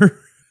Oliver?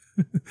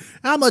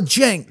 I'm a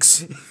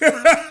Jenks.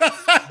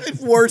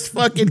 worst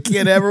fucking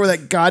kid ever with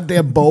that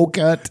goddamn bowl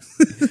cut,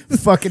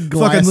 fucking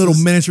glasses. Fucking little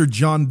miniature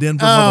John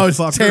Denver. Oh, it's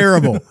motherfucker.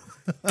 terrible.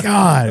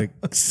 God,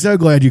 so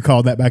glad you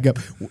called that back up.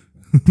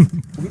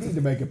 We need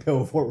to make a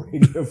Pill Fort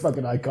Radio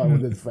fucking icon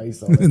with his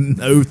face on it.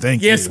 No,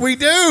 thank you. Yes, we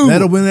do.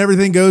 That'll when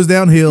everything goes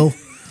downhill.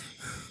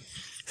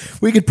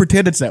 We could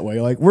pretend it's that way.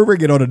 Like, we're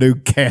bringing on a new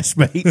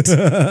castmate.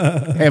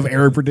 Have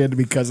Aaron pretend to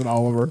be Cousin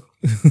Oliver.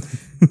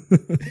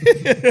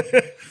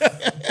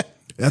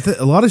 I think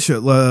a lot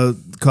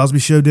of Cosby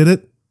Show did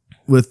it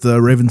with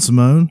Raven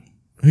Simone.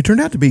 Who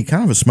turned out to be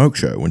kind of a smoke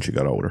show when she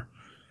got older.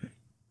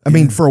 I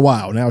mean, for a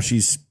while. Now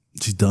she's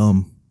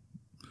dumb.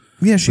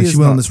 Yeah, she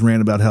went on this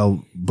rant about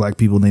how black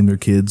people name their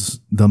kids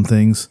dumb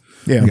things.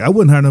 Yeah. Like, I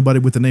wouldn't hire nobody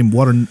with the name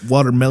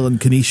Watermelon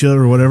Kenesha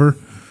or whatever.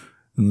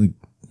 And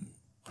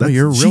like,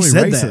 you're she really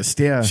said racist.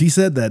 That. Yeah. She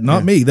said that,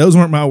 not me. Those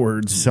weren't my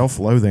words.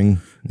 Self-loathing.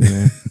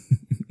 Yeah.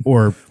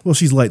 Or, well,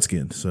 she's light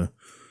skinned, so.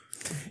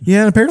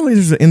 Yeah, and apparently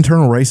there's an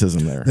internal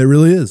racism there. There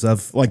really is.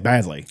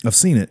 Badly. I've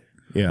seen it.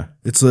 Yeah.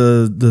 It's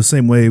the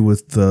same way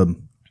with,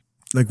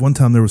 like one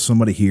time there was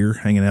somebody here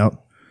hanging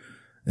out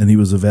and he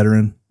was a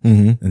veteran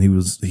and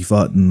he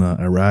fought in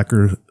Iraq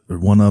or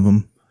one of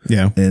them.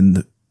 Yeah.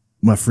 And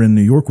my friend in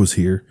New York was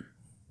here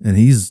and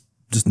he's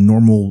just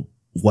normal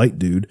white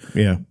dude.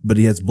 Yeah. But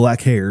he has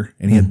black hair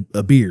and he had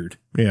a beard.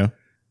 Yeah.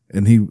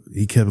 And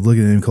he kept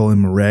looking at him, calling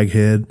him a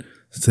raghead,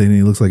 saying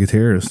he looks like a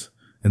terrorist.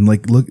 And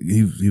like, look,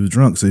 he was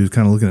drunk, so he was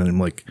kind of looking at him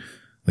like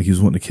he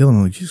was wanting to kill him.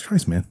 I'm like, Jesus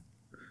Christ, man.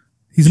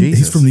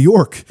 He's from New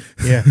York.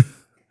 Yeah.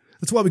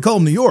 That's why we call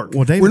him New York.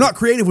 Well, we're not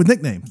creative with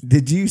nicknames.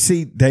 Did you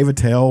see Dave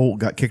Attell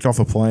got kicked off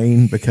a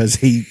plane because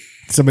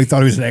somebody thought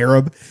he was an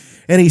Arab?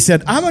 And he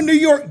said, I'm a New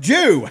York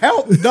Jew.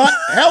 How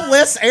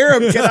less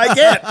Arab can I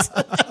get?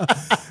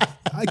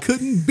 I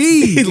couldn't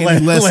be any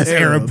less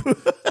Arab.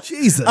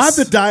 Jesus. I'm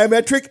the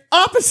diametric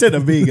opposite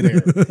of being an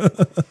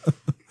Arab.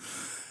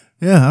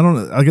 Yeah, I don't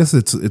know. I guess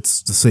it's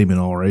the same in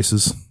all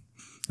races.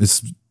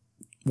 It's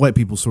white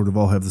people sort of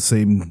all have the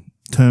same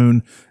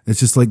tone.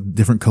 It's just like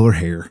different color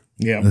hair.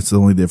 Yeah. That's the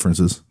only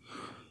differences.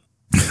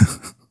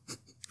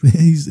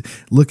 He's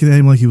looking at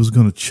him like he was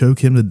going to choke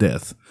him to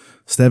death.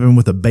 Stab him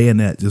with a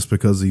bayonet just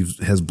because he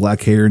has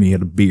black hair and he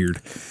had a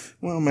beard.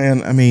 Well,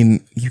 man, I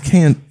mean, you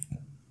can't.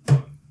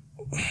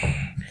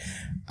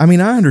 I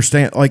mean, I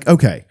understand. Like,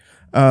 okay.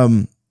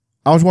 I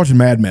was watching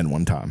Mad Men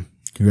one time.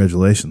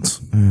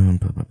 Congratulations.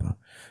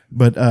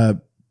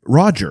 But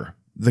Roger,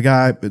 the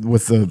guy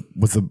with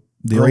the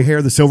gray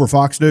hair, the silver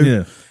fox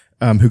dude,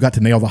 who got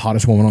to nail the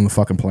hottest woman on the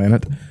fucking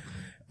planet.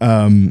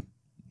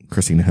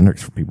 Christina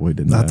Hendricks, for people who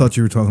didn't know. I thought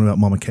you were talking about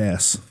Mama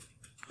Cass.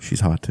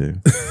 She's hot too.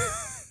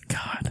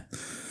 God.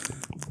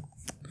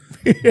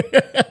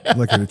 I'd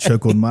like her to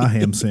choke on my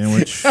ham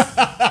sandwich. Yeah,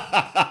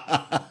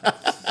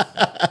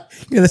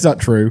 that's not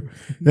true.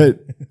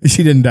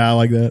 She didn't die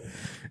like that.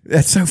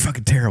 That's so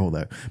fucking terrible,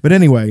 though. But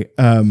anyway,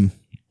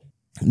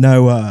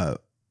 no.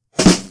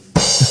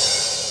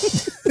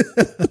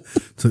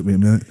 Took me a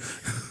minute.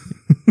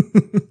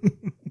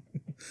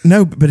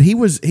 No, but he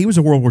was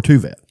a World War II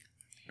vet,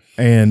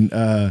 and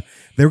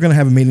they were going to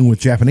have a meeting with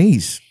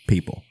Japanese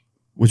people,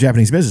 with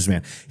Japanese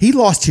businessmen. He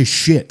lost his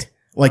shit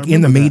like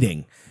in the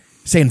meeting,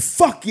 saying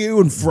 "fuck you"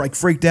 and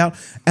freaked out.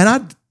 And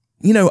I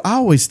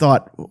always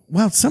thought,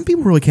 well, some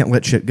people really can't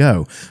let shit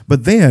go.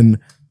 But then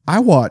I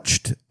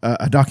watched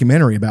a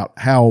documentary about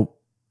how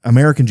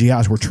American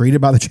GIs were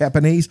treated by the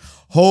Japanese.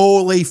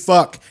 Holy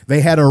fuck.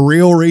 They had a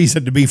real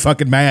reason to be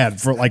fucking mad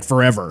for like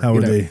forever. How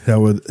were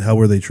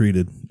they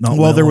treated?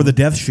 There were the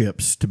death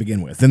ships to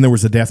begin with. Then there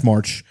was the death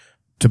march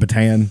to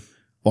Bataan.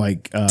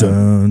 Like,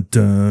 dun,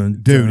 dun,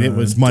 dude, it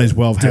was might as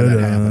well have had that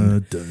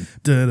happen.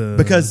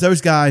 Because those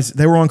guys,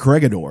 they were on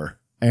Corregidor,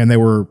 and it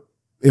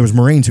was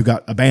Marines who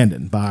got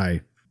abandoned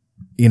by,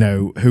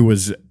 who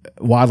was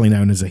widely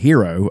known as a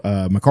hero,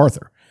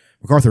 MacArthur.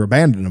 MacArthur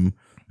abandoned them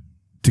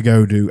to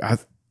go do,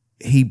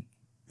 he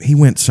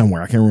went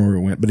somewhere. I can't remember where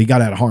he went, but he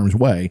got out of harm's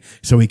way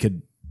so he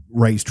could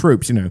raise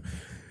troops,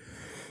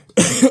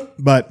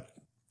 But,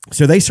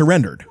 so they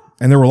surrendered,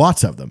 and there were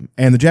lots of them.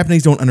 And the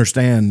Japanese don't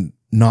understand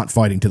not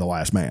fighting to the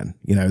last man.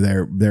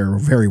 They're a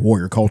very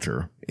warrior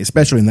culture,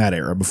 especially in that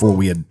era before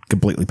we had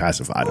completely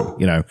pacified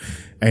them,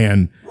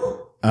 And,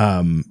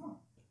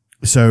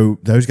 so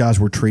those guys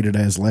were treated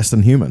as less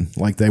than human.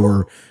 Like they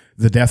were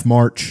the death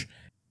march.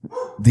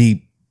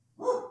 The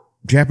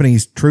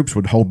Japanese troops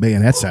would hold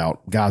bayonets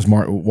out, guys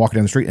walking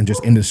down the street and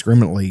just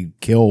indiscriminately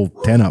kill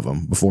 10 of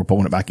them before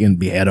pulling it back in,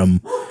 behead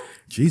them,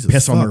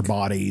 piss on their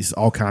bodies,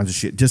 all kinds of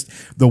shit. Just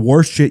the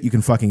worst shit you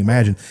can fucking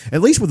imagine.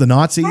 At least with the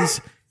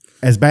Nazis,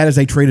 as bad as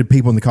they treated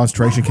people in the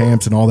concentration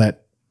camps and all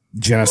that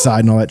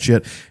genocide and all that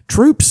shit,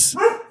 troops,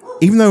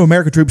 even though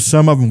American troops,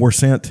 some of them were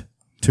sent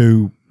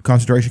to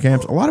concentration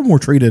camps, a lot of them were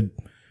treated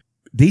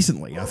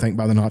decently, I think,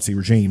 by the Nazi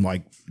regime,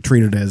 like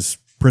treated as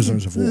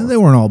prisoners of war. They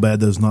weren't all bad,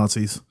 those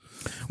Nazis.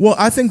 Well,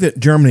 I think that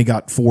Germany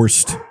got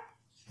forced.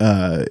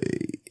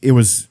 It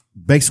was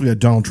basically a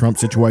Donald Trump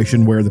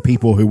situation where the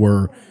people who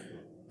were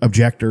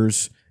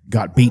objectors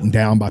got beaten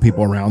down by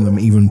people around them,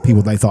 even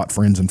people they thought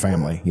friends and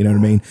family. You know what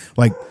I mean?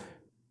 Like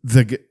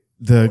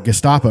the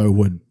Gestapo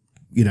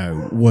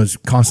was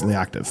constantly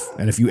active.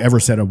 And if you ever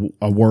said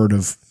a word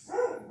of,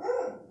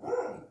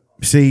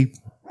 see,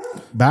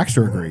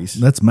 Baxter agrees.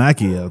 That's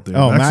Mackie out there.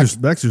 Oh,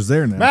 Baxter's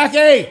there now.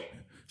 Mackie,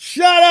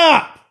 shut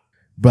up.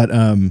 But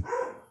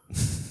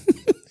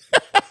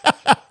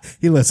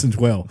he listens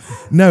well.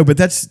 No, but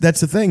that's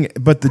the thing.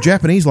 But the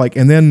Japanese,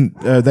 and then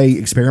they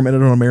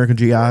experimented on American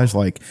GIs.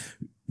 Like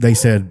they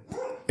said,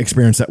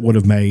 experience that would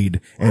have made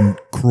and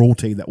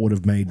cruelty that would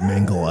have made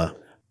Mengele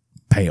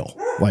pale,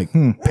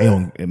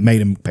 pale. It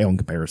made him pale in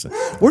comparison.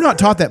 We're not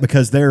taught that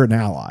because they're an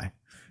ally,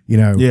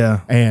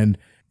 Yeah. And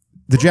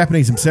the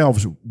Japanese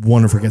themselves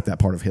want to forget that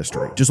part of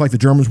history, just like the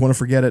Germans want to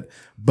forget it,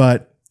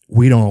 but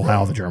we don't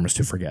allow the Germans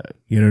to forget it.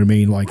 You know what I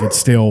mean? Like it's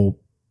still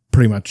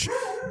pretty much,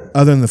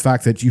 other than the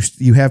fact that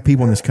you have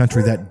people in this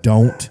country that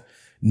don't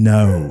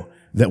know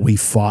that we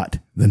fought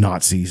the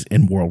Nazis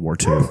in World War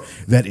II.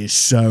 That is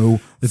so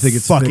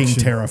fucking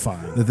fiction.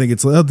 Terrifying. They think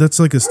that's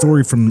like a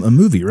story from a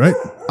movie, right?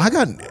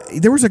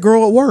 There was a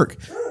girl at work.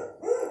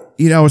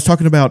 I was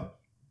talking about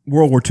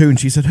World War II, and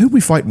she said, "Who'd we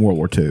fight in World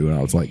War II?" And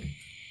I was like,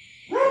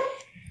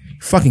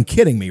 fucking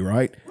kidding me,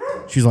 right?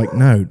 She's like,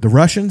 "No, the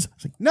Russians." I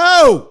was like,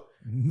 "No,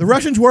 the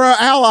Russians were our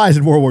allies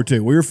in World War II.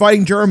 We were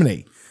fighting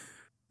Germany."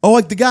 Oh,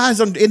 like the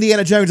guys on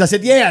Indiana Jones. I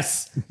said,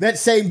 yes, that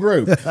same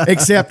group,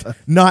 except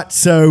not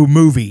so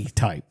movie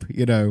type,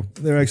 you know.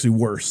 They're actually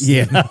worse.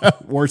 Yeah,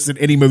 worse than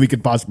any movie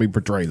could possibly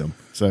portray them.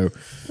 So,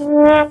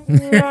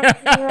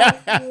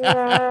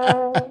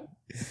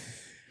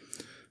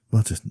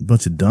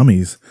 bunch of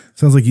dummies.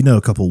 Sounds like you know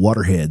a couple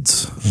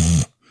waterheads.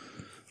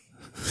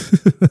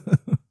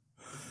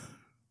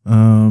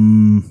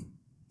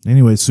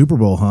 Anyway, Super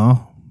Bowl, huh?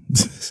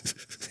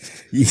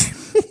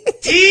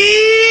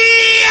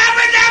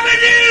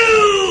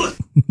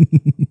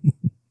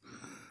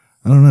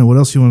 I don't know. What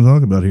else you want to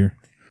talk about here?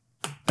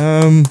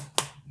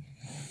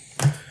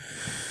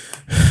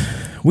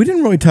 We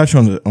didn't really touch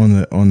on the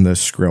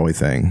Shkreli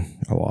thing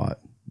a lot.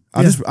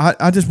 I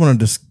just want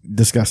to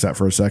discuss that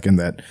for a second.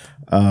 That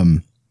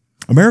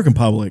American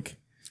Public,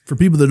 for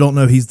people that don't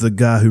know, he's the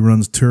guy who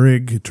runs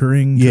Turing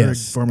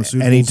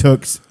Pharmaceuticals, and he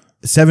took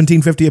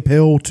 $17.50 a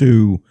pill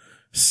to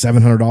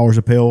 $700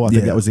 a pill. I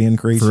think that was the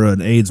increase for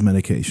an AIDS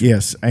medication.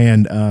 Yes,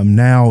 and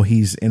now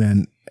he's in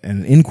an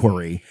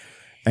inquiry,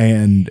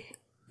 and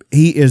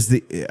he is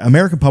the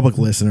American Public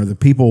listener. The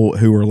people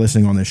who are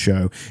listening on this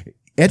show,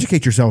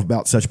 educate yourself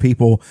about such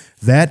people.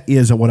 That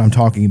is what I'm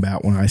talking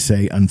about when I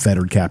say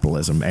unfettered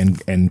capitalism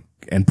and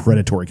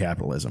predatory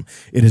capitalism.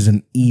 It is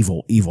an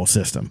evil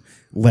system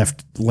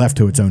left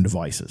to its own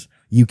devices.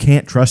 You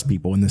can't trust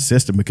people in this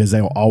system because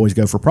they'll always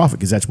go for profit,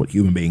 because that's what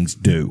human beings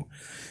do.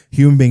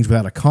 Human beings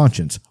without a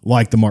conscience,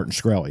 like the Martin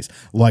Shkreli's,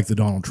 like the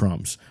Donald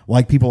Trumps,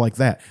 like people like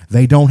that,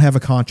 they don't have a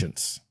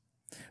conscience.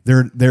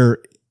 Their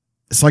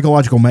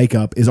psychological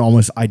makeup is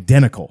almost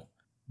identical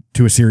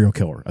to a serial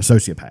killer, a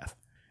sociopath,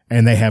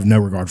 and they have no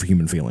regard for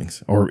human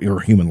feelings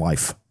or human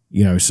life.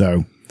 You know,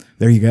 so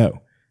there you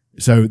go.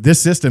 So this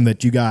system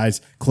that you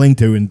guys cling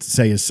to and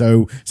say is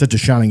such a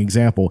shining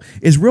example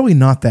is really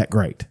not that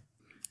great.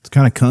 It's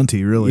kind of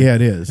cunty, really. Yeah,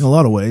 it is. In a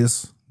lot of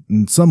ways.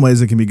 In some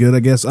ways, it can be good, I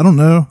guess. I don't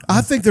know.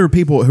 I think there are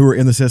people who are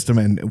in the system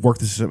and work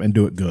the system and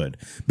do it good.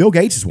 Bill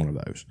Gates is one of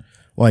those.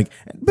 But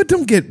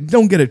don't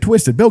get it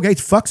twisted. Bill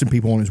Gates fucked some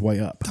people on his way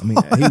up. I mean,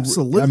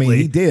 absolutely. I mean,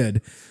 he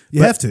did.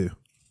 You have to.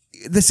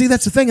 See,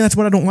 that's the thing, and that's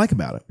what I don't like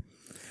about it.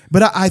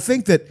 But I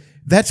think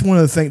that's one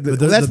of the things.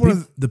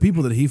 The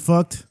people that he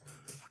fucked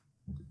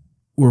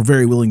were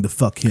very willing to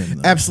fuck him,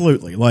 though.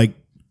 Absolutely. Like,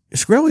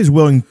 Shkreli is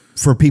willing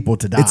for people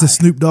to die. It's a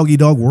Snoop Doggy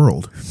Dogg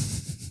world.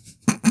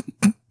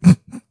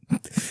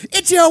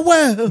 It's your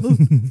world.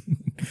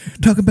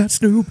 Talking about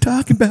Snoop.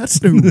 Can't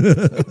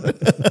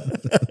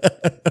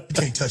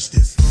touch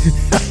this.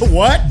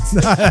 What?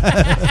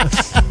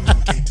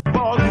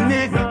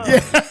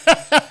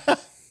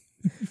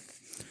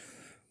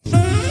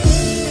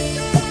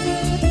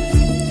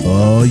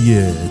 Oh,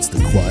 yeah. It's the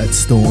Quiet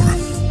Storm.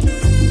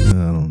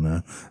 I don't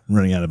know. I'm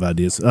running out of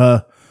ideas.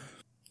 What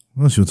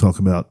else you want to talk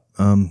about?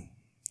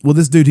 Well,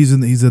 this dude, he's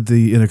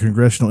in a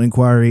congressional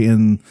inquiry,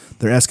 and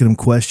they're asking him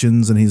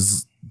questions, and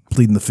he's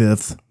pleading the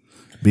fifth,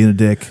 being a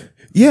dick.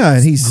 Yeah,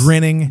 and he's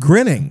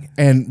grinning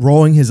and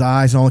rolling his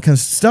eyes and all that kind of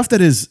stuff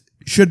that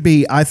should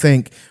be, I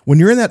think, when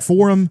you're in that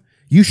forum,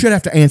 you should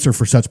have to answer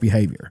for such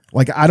behavior.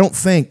 Like, I don't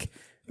think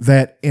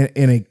that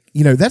in a,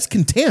 that's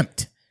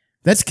contempt.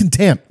 That's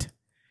contempt.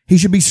 He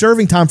should be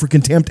serving time for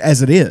contempt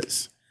as it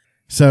is.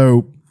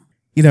 So,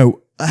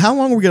 how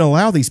long are we going to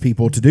allow these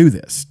people to do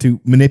this,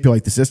 to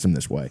manipulate the system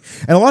this way?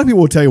 And a lot of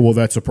people will tell you, well,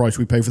 that's the price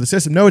we pay for the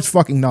system. No, it's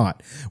fucking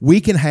not. We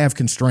can have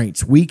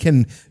constraints. We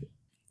can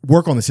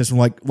work on the system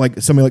like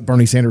somebody like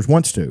Bernie Sanders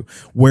wants to,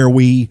 where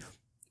we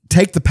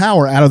take the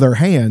power out of their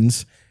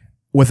hands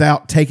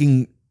without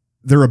taking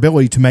their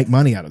ability to make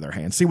money out of their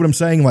hands. See what I'm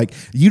saying? Like,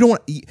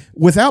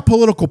 without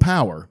political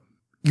power,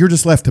 you're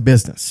just left to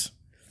business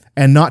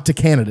and not to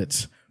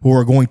candidates who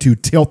are going to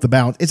tilt the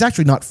balance. It's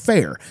actually not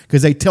fair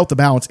because they tilt the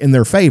balance in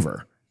their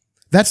favor.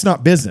 That's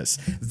not business.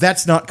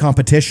 That's not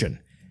competition.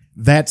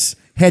 That's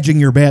hedging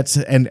your bets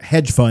and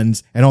hedge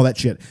funds and all that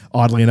shit.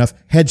 Oddly enough,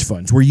 hedge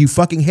funds, where you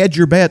fucking hedge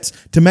your bets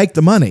to make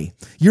the money.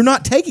 You're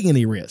not taking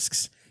any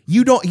risks.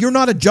 You're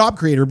not a job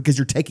creator because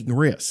you're taking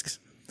risks.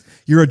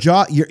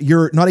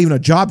 You're not even a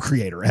job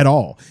creator at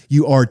all.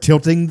 You are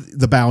tilting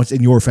the balance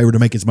in your favor to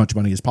make as much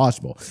money as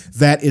possible.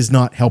 That is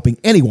not helping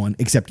anyone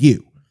except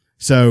you.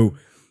 So,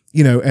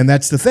 and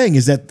that's the thing,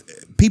 is that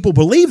people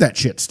believe that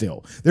shit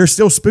still. They're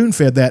still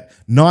spoon-fed that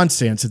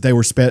nonsense that they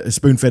were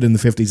spoon-fed in the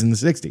 50s and the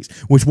 60s,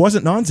 which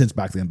wasn't nonsense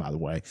back then, by the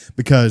way,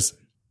 because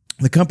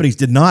the companies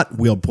did not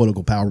wield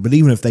political power. But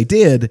even if they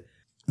did,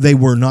 they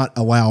were not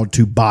allowed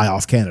to buy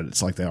off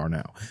candidates like they are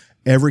now.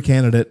 Every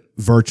candidate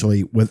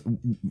virtually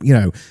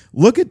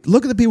look at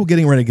the people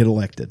getting ready to get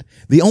elected.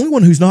 The only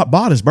one who's not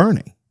bought is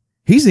Bernie.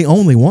 He's the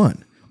only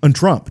one. And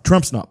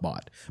Trump's not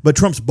bought, but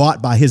Trump's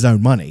bought by his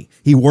own money.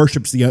 He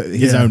worships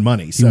his own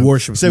money. So,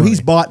 money. He's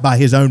bought by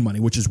his own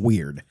money, which is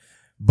weird.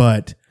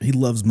 But he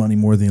loves money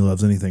more than he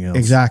loves anything else.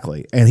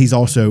 Exactly. And he's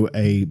also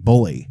a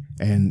bully.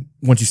 And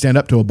once you stand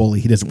up to a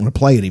bully, he doesn't want to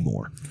play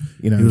anymore.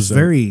 He was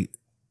very,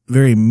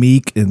 very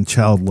meek and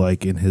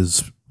childlike in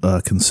his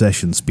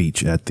concession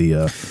speech at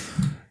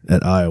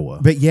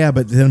Iowa.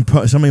 But then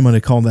somebody might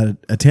have called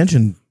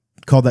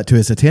that to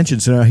his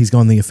attention. So now he's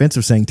gone the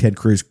offensive, saying Ted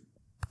Cruz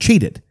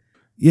cheated.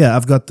 Yeah,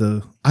 I've got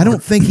the. I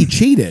don't think he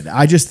cheated.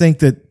 I just think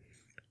that,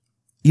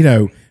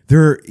 your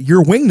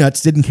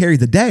wingnuts didn't carry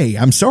the day.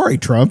 I'm sorry,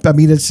 Trump. I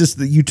mean, it's just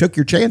that you took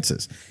your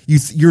chances.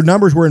 Your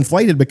numbers were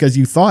inflated because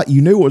you thought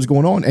you knew what was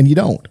going on, and you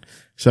don't.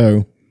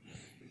 So,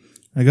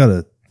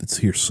 It's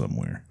here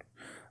somewhere.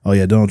 Oh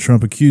yeah, Donald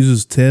Trump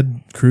accuses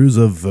Ted Cruz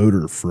of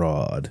voter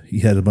fraud. He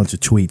had a bunch of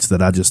tweets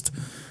that I just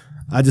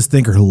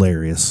think are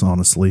hilarious,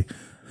 honestly.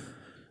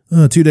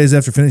 2 days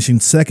after finishing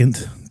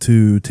second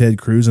to Ted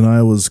Cruz in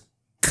Iowa's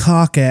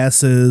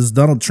caucuses,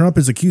 Donald Trump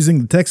is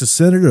accusing the Texas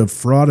senator of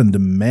fraud and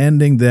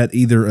demanding that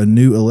either a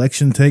new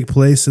election take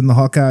place in the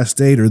Hawkeye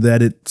state or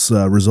that its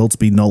results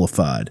be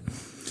nullified.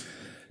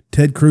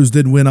 Ted Cruz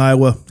didn't win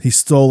Iowa. He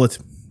stole it.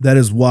 That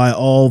is why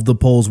all of the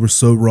polls were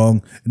so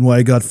wrong and why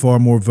he got far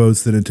more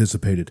votes than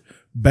anticipated.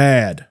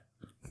 Bad.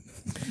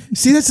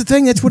 See, that's the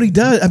thing. That's what he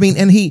does. I mean,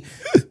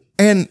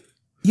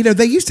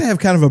 they used to have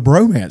kind of a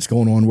bromance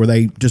going on where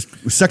they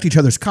just sucked each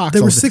other's cocks. They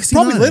were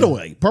 69.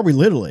 Probably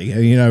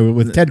literally.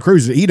 With Ted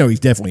Cruz, he's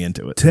definitely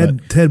into it.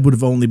 Ted would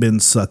have only been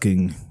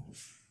sucking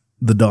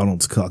the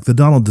Donald's cock. The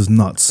Donald does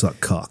not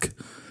suck cock.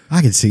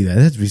 I can see that.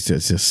 That's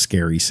just a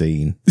scary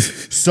scene.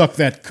 Suck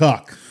that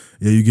cock.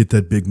 Yeah, you get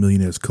that big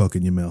millionaire's cock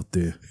in your mouth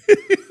there.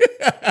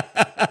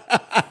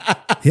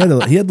 He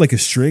had like a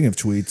string of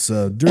tweets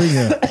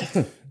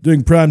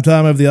during prime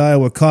time of the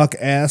Iowa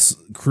caucus.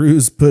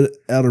 Cruz put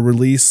out a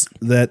release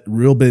that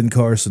real Ben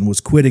Carson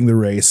was quitting the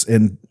race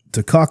and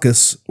to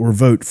caucus or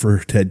vote for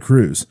Ted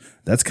Cruz.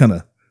 It's kind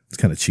of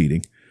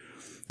cheating.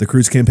 The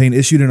Cruz campaign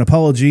issued an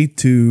apology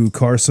to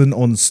Carson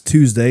on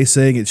Tuesday,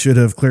 saying it should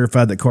have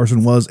clarified that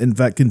Carson was in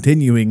fact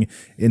continuing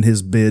in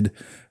his bid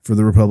for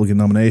the Republican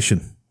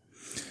nomination.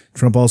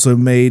 Trump also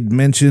made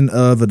mention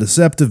of a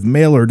deceptive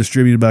mailer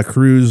distributed by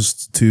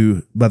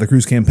the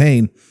Cruz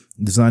campaign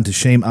designed to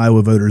shame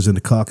Iowa voters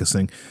into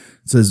caucusing.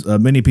 It says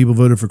many people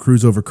voted for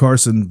Cruz over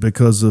Carson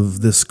because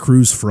of this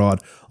Cruz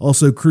fraud.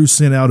 Also, Cruz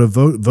sent out a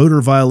voter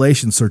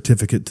violation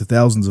certificate to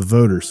thousands of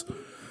voters.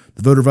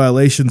 The voter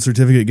violation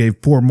certificate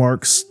gave poor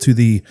marks to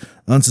the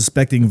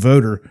unsuspecting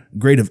voter,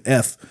 grade of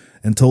F,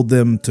 and told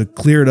them to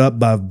clear it up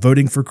by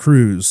voting for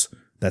Cruz.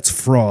 That's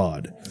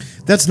fraud.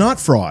 That's not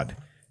fraud.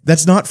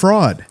 That's not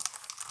fraud.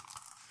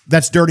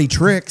 That's dirty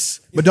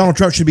tricks. But Donald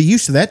Trump should be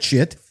used to that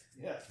shit.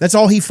 That's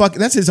all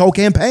that's his whole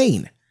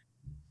campaign.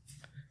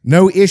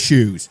 No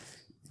issues.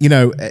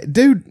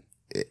 Dude,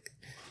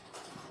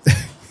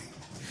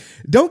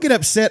 don't get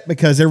upset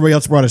because everybody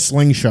else brought a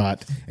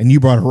slingshot and you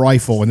brought a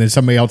rifle and then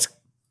somebody else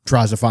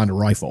tries to find a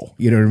rifle.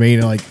 You know what I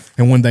mean?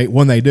 And when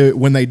they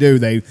do,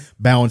 they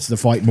balance the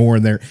fight more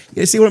in there.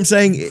 You see what I'm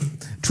saying?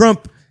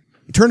 Trump,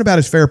 turnabout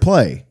is fair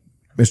play,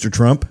 Mr.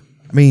 Trump.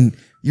 I mean,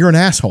 you're an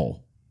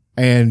asshole.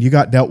 And you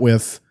got dealt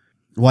with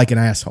like an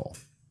asshole.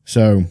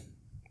 So,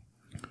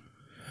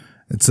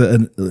 it's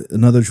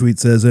another tweet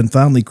says, and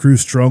finally,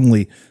 Cruz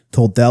strongly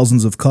told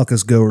thousands of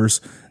caucus goers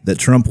that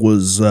Trump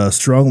was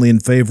strongly in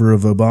favor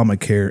of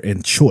Obamacare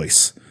and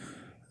choice,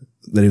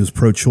 that he was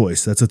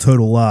pro-choice. That's a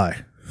total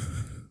lie.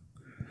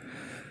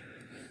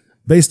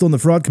 Based on the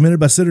fraud committed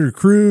by Senator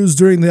Cruz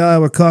during the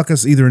Iowa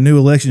caucus, either a new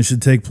election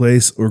should take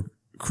place or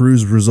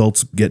Cruz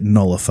results get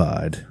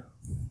nullified.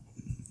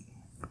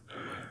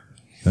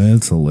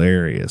 That's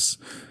hilarious.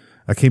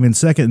 I came in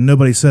second and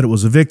nobody said it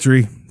was a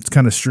victory. It's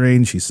kind of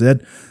strange, he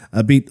said.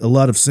 I beat a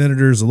lot of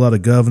senators, a lot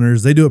of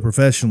governors. They do it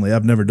professionally.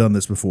 I've never done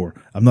this before.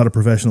 I'm not a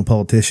professional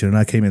politician, and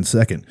I came in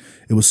second.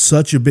 It was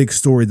such a big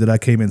story that I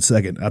came in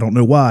second. I don't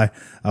know why.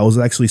 I was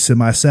actually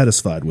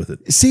semi-satisfied with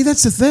it. See,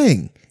 that's the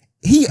thing.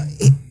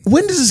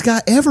 When does this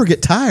guy ever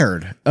get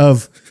tired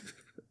of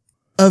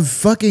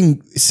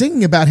fucking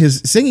singing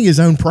his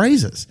own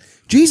praises?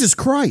 Jesus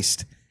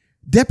Christ.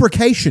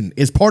 Deprecation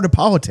is part of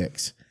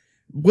politics.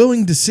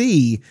 Willing to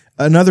see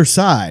another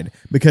side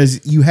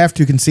because you have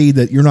to concede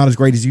that you're not as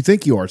great as you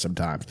think you are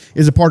sometimes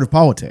is a part of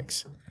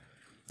politics.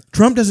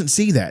 Trump doesn't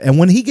see that. And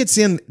when he gets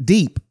in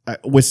deep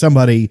with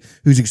somebody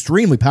who's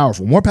extremely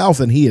powerful, more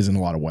powerful than he is in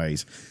a lot of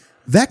ways,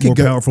 that could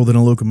go... More powerful than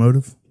a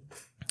locomotive?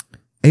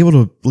 Able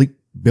to leap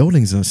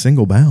buildings in a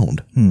single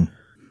bound.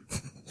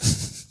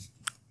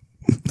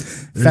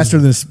 Faster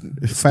than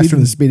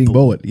the speeding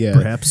bullet. Yeah.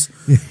 Perhaps.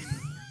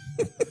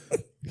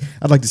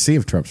 I'd like to see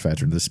if Trump's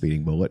faster than the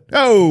speeding bullet.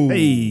 Oh,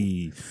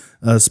 hey!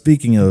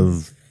 Speaking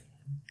of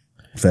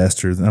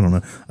faster, I don't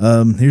know.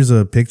 Here's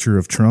a picture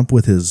of Trump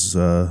with his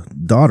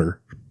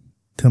daughter.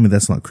 Tell me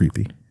that's not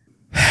creepy.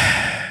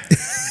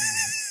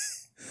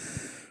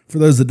 For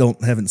those that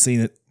haven't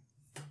seen it,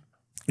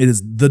 it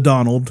is the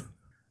Donald.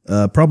 This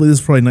is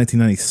probably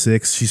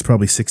 1996. She's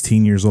probably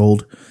 16 years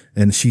old,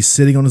 and she's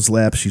sitting on his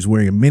lap. She's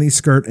wearing a mini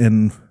skirt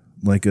and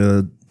like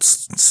a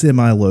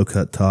semi low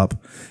cut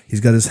top.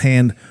 He's got his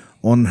hand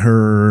on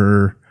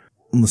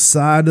the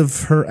side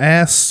of her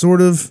ass,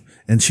 sort of,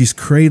 and she's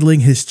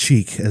cradling his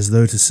cheek as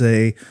though to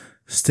say,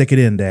 "Stick it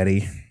in,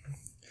 Daddy."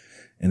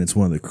 And it's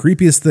one of the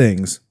creepiest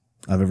things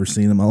I've ever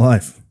seen in my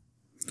life.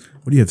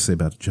 What do you have to say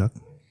about it, Chuck?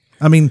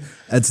 I mean,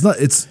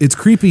 it's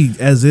creepy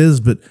as is,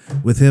 but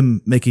with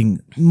him making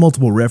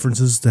multiple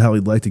references to how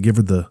he'd like to give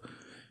her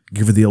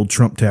the old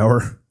Trump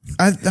Tower.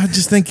 I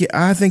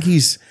think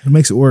he's, It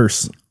makes it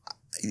worse.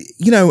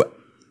 you know,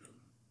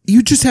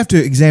 you just have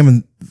to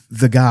examine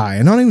the guy,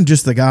 and not even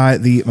just the guy,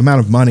 the amount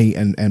of money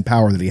and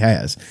power that he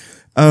has.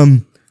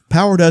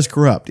 Power does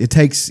corrupt. It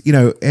takes,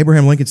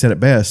 Abraham Lincoln said it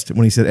best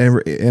when he said,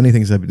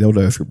 anything's a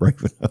dildo if you're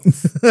brave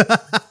enough.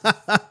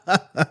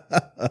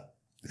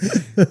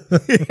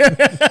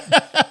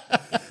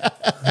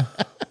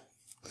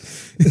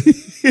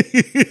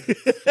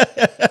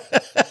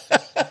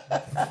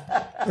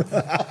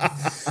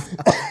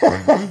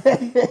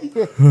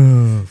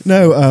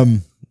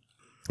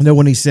 No,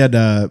 when he said,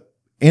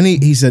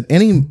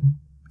 any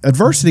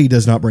adversity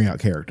does not bring out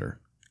character.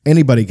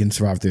 Anybody can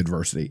survive through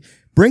adversity.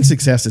 Bring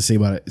success to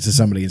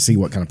somebody and see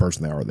what kind of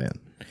person they are then.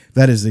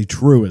 That is the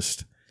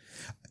truest.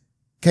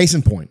 Case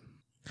in point,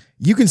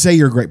 you can say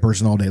you're a great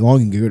person all day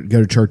long and go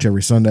to church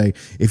every Sunday.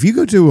 If you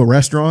go to a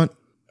restaurant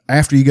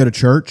after you go to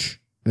church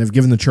and have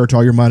given the church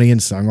all your money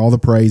and sung all the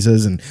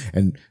praises and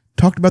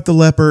talked about the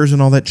lepers and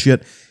all that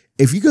shit,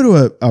 if you go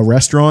to a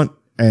restaurant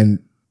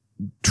and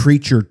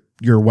treat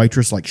your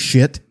waitress like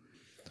shit,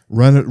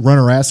 run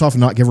her ass off and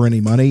not give her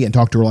any money and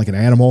talk to her like an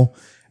animal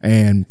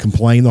and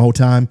complain the whole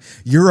time,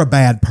 you're a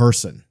bad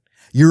person.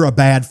 You're a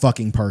bad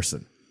fucking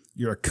person.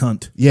 You're a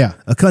cunt. Yeah.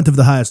 A cunt of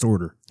the highest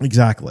order.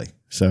 Exactly.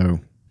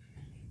 So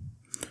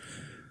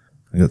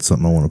I got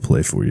something I want to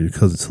play for you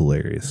because it's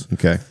hilarious.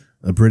 okay.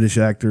 A British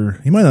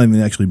actor. He might not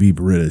even actually be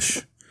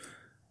British,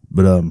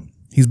 but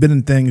he's been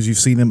in things. You've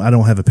seen him. I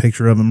don't have a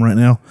picture of him right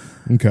now.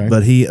 Okay.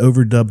 But he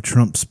overdubbed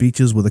Trump's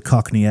speeches with a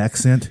Cockney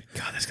accent.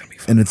 God, that's gonna be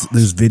fun. And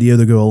there's video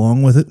to go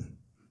along with it.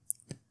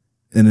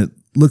 And it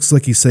looks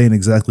like he's saying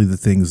exactly the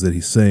things that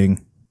he's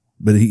saying,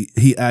 but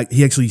he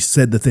actually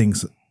said the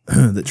things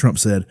that Trump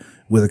said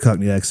with a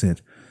Cockney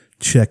accent.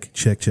 Check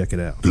it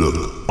out. Look,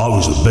 I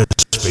was the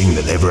best thing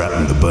that ever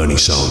happened to Bernie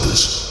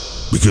Sanders.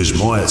 Because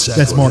my attack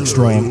That's on Mark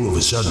Hillary, Strong. all of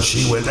a sudden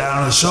she went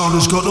down and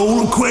Sanders got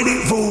all the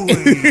credit for it.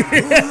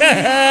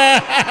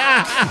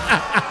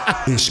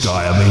 This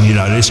guy,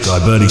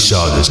 Bernie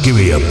Sanders, give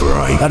me a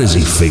break. How does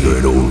he figure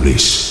at all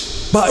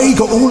this? But he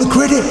got all the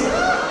credit.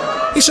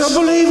 It's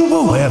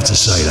unbelievable. I have to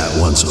say that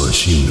once I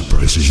assume the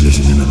press is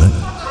listening to that.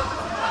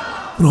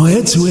 But I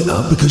had to hit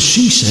her because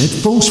she said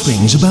false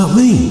things about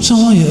me. So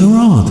I hit her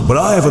hard. But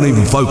I haven't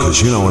even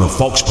focused, on a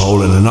Fox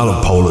poll and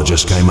another poll that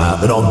just came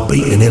out that I'm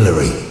beating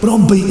Hillary. But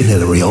I'm beating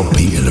Hillary, I'll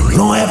beat Hillary.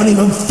 And I haven't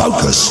even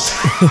focused.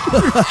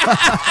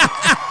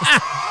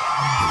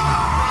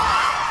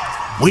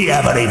 We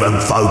haven't even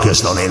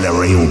focused on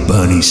Hillary or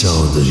Bernie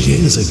Sanders yet.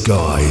 There's a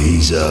guy,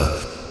 he's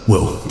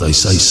they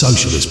say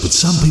socialist, but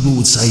some people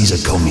would say he's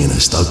a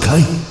communist,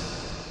 okay?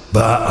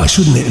 But I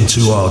shouldn't hit him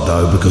too hard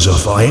though, because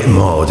if I hit him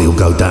hard, he'll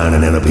go down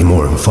and then it'll be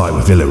more of a fight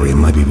with Hillary,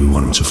 and maybe we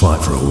want him to fight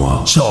for a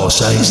while. So I'll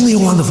say, isn't he a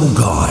wonderful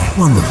guy?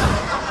 Wonderful.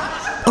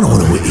 I don't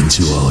want to hit him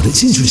too hard.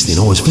 It's interesting,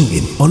 I was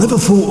thinking, I never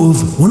thought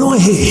of when I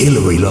hit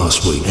Hillary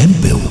last week and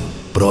Bill,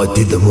 but I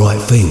did the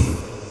right thing.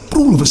 But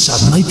all of a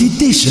sudden they did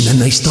this, and then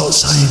they start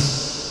saying,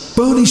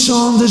 Bernie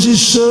Sanders is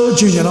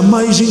surging, an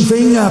amazing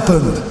thing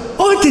happened.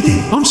 I did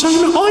it. I'm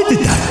saying that I did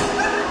that.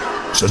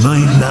 So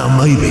now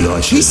maybe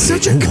I should. He's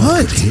such a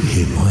cunt.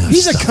 Hit him.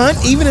 He's a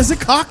cunt even as a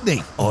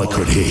Cockney. I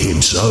could hit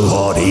him so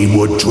hard he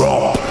would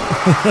drop.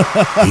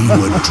 He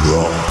would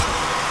drop.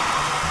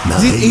 No,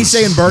 He's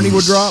saying Bernie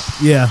would drop?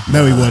 Yeah.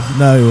 No, he wouldn't.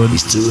 No, he wouldn't.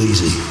 He's too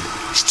easy.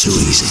 He's too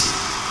easy.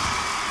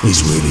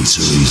 He's really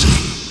too easy.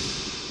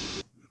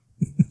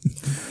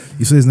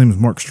 You say his name is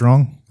Mark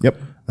Strong? Yep.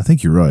 I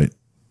think you're right.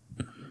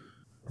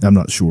 I'm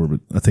not sure,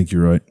 but I think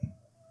you're right.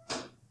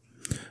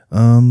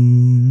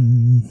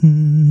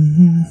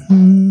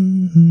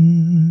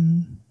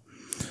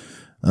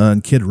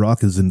 And Kid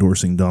Rock is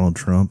endorsing Donald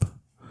Trump.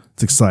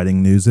 It's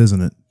exciting news,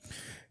 isn't it?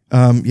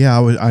 Yeah,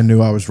 I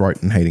knew I was right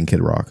in hating Kid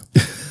Rock.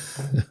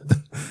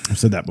 I've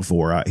said that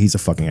before. He's a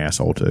fucking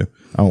asshole too.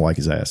 I don't like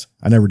his ass.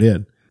 I never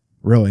did.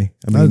 Really.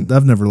 I mean,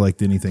 I've never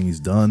liked anything he's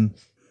done.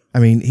 I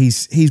mean,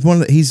 he's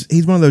one of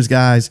those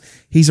guys.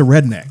 He's a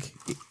redneck.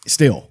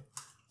 Still,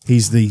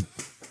 he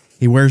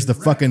wears the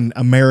fucking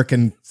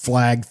American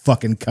flag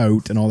fucking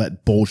coat and all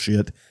that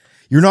bullshit.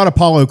 You're not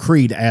Apollo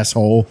Creed,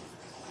 asshole.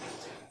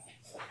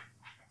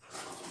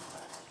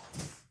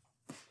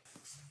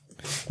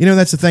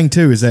 That's the thing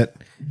too, is that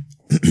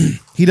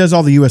he does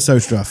all the USO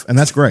stuff, and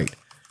that's great.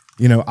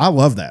 I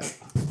love that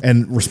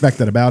and respect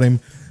that about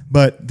him.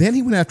 But then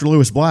he went after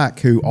Lewis Black,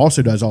 who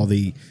also does all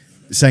the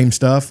same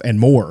stuff and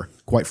more,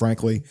 quite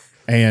frankly.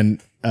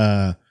 And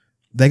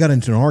they got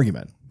into an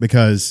argument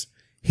because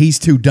he's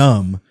too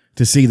dumb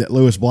to see that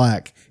Lewis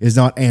Black is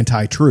not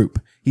anti-troop.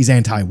 He's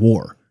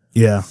anti-war.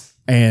 Yeah.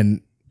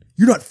 And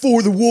you're not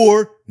for the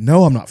war.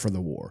 No, I'm not for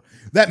the war.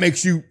 That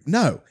makes you,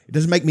 no, it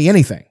doesn't make me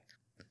anything.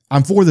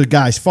 I'm for the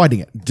guys fighting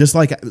it. Just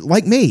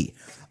like me.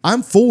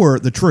 I'm for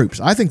the troops.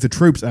 I think the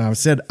troops, and I've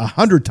said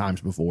 100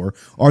 times before,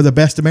 are the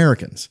best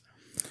Americans.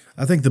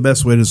 I think the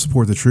best way to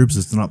support the troops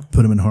is to not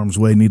put them in harm's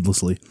way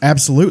needlessly.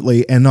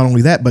 Absolutely. And not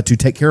only that, but to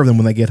take care of them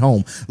when they get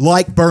home,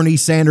 like Bernie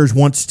Sanders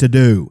wants to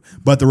do.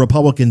 But the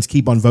Republicans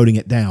keep on voting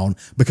it down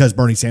because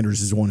Bernie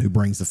Sanders is the one who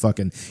brings the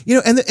fucking,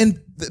 and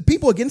the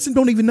people against him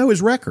don't even know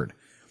his record.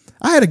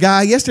 I had a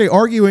guy yesterday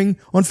arguing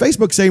on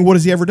Facebook saying, what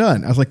has he ever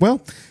done? I was like,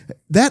 well,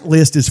 that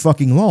list is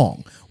fucking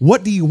long.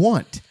 What do you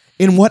want?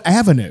 In what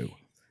avenue?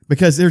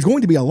 Because there's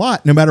going to be a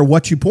lot no matter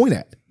what you point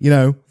at.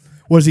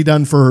 What has he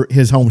done for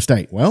his home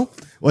state? Well,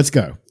 let's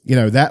go.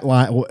 That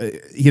line,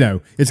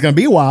 it's going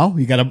to be a while.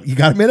 You got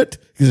a minute?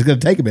 Because it's going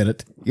to take a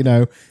minute,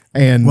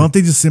 and Why don't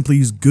they just simply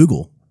use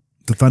Google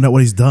to find out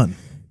what he's done?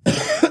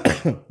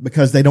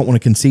 because they don't want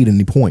to concede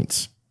any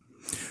points.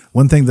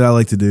 One thing that I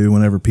like to do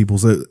whenever people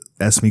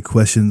ask me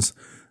questions,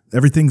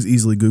 everything's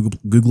easily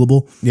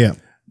Googleable. Yeah.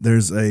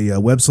 There's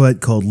a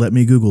website called Let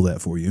Me Google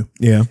That For You.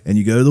 Yeah. And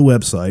you go to the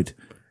website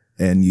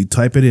and you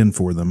type it in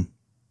for them,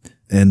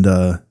 and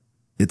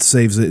it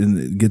saves it and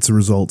it gets the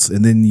results.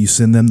 And then you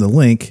send them the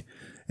link,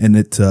 and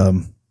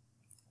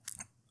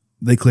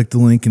they click the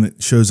link and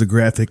it shows a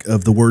graphic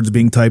of the words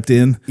being typed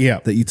in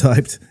that you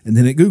typed, and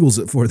then it Googles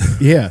it for them.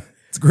 Yeah.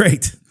 It's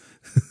great.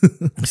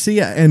 See,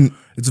 and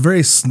it's a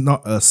very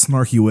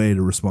snarky way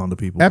to respond to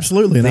people.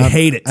 Absolutely. And they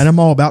hate it. And I'm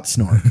all about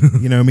snark,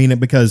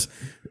 because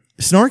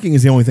snarking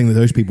is the only thing that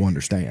those people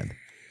understand.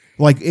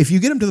 Like, if you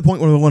get them to the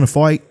point where they want to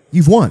fight,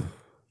 you've won.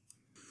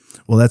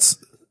 Well,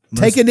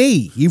 take a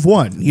knee. You've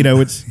won.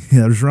 It's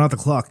just run out the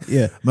clock.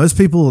 Yeah. Most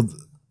people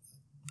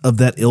of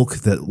that ilk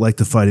that like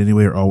to fight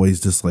anyway are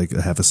always just like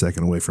a half a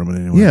second away from it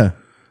anyway. Yeah.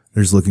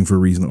 They're just looking for a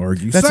reason to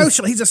argue. He's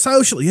a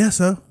socialist. Yeah,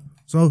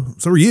 so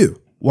are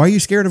you. Why are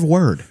you scared of a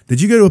word? Did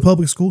you go to a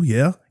public school?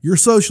 Yeah. You're a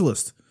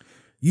socialist.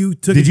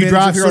 Did you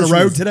drive here on the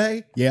road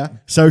today? Yeah.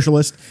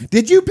 Socialist.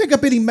 Did you pick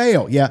up any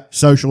mail? Yeah.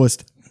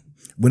 Socialist.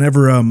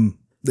 Whenever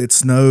it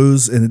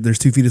snows and there's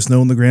 2 feet of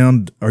snow on the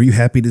ground, are you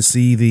happy to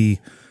see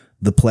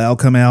the plow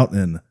come out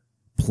and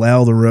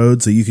plow the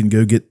road so you can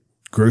go get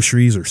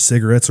groceries or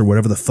cigarettes or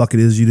whatever the fuck it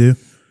is you do?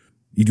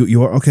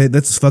 You are okay.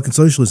 That's fucking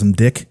socialism,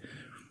 dick.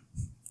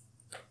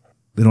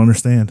 They don't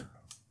understand.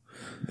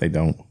 They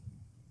don't.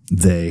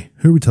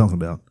 Who are we talking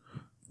about?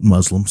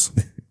 Muslims.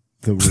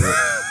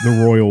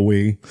 the royal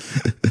we.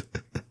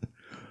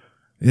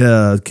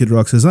 Yeah, Kid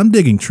Rock says, I'm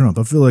digging Trump.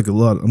 I feel like I'm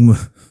going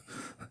to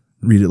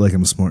read it like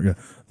I'm a smart guy.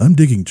 I'm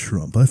digging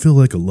Trump. I feel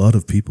like a lot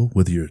of people,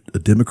 whether you're a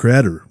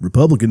Democrat or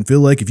Republican, feel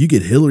like if you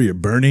get Hillary or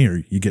Bernie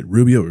or you get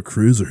Rubio or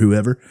Cruz or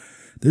whoever,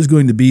 there's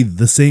going to be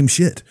the same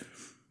shit.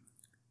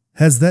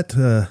 Has that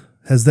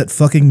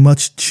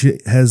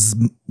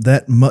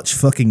much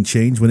fucking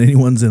change when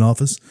anyone's in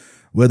office?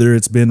 Whether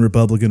it's been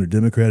Republican or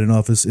Democrat in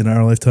office in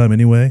our lifetime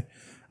anyway?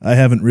 I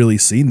haven't really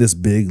seen this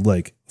big,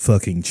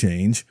 fucking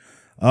change.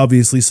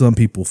 Obviously, some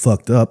people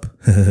fucked up.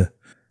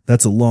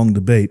 That's a long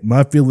debate.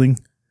 My feeling,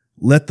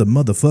 let the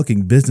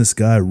motherfucking business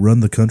guy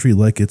run the country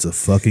like it's a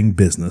fucking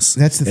business.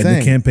 That's the thing.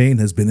 And the campaign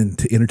has been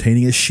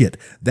entertaining as shit.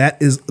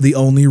 That is the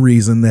only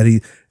reason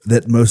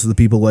that most of the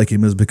people like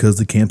him is because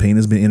the campaign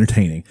has been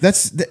entertaining.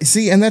 That's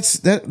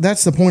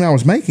the point I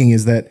was making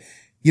is that,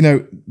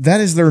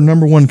 that is their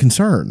number one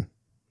concern.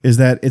 Is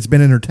that it's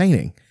been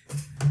entertaining.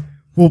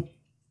 Well,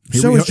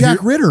 so is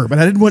Jack Ritter, but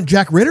I didn't want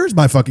Jack Ritter as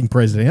my fucking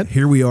president.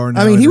 Here we are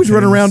now. I mean, he'd be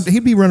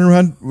running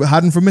around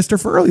hiding from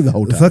Mr. Furley the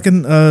whole time.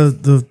 Fucking,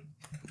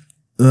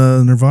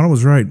 Nirvana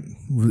was right.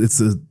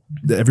 It's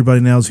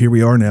everybody now is here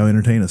we are now,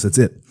 entertain us. That's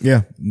it.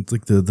 Yeah. It's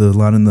like the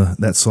line in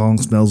that song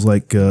smells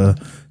like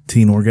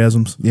teen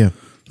orgasms. Yeah.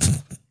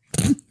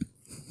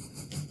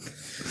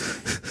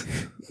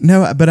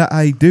 No, but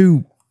I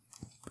do,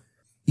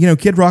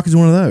 Kid Rock is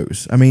one of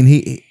those. I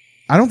mean,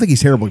 I don't think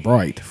he's terribly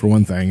bright, for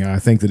one thing. I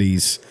think that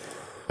he's...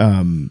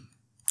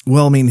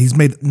 he's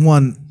made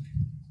one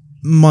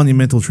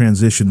monumental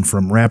transition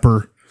from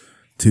rapper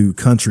to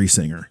country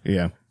singer.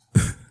 Yeah.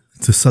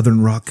 To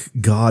Southern rock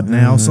god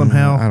now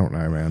somehow. I don't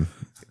know, man.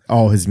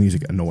 All his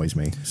music annoys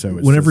me. So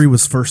whenever he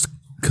was first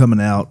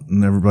coming out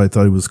and everybody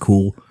thought he was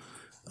cool,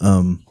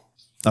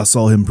 I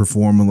saw him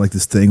perform on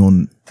this thing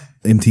on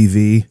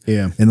MTV.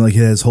 Yeah. And he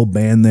had his whole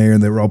band there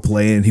and they were all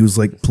playing. He was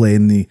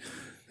playing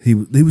he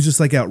was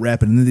just out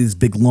rapping and then this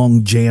big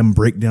long jam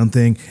breakdown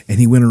thing. And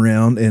he went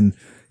around and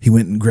he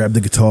went and grabbed the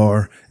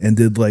guitar and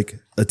did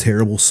a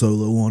terrible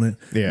solo on it.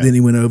 Yeah. Then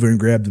he went over and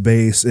grabbed the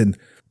bass and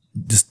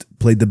just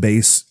played the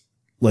bass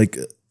like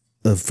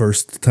a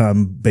first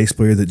time bass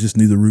player that just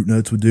knew the root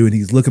notes would do. And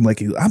he's looking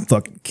like I'm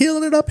fucking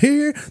killing it up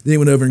here. Then he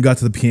went over and got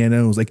to the piano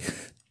and was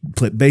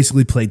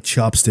basically played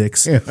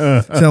chopsticks.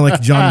 Sounded like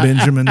John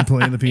Benjamin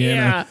playing the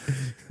piano.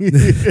 Yeah.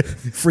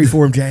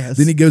 Freeform jazz.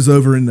 Then he goes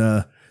over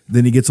and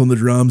then he gets on the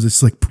drums.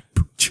 It's like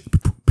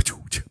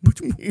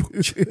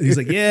he's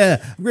like, yeah,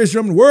 I'm the greatest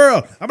drummer in the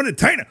world. I'm an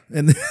entertainer.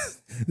 And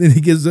then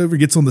he gets over,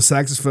 gets on the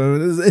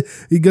saxophone.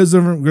 He goes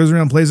over, goes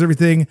around, plays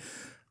everything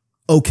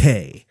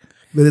okay.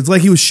 But it's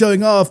like he was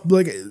showing off.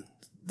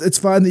 it's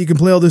fine that you can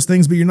play all those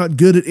things, but you're not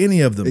good at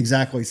any of them.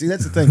 Exactly. See,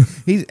 that's the thing.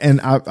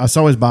 I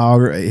saw his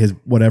biography, his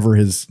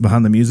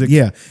Behind the music,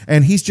 yeah,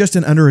 and he's just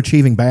an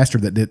underachieving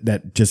bastard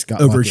that just got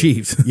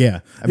overachieved. lucky. Yeah,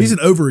 he's an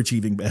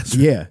overachieving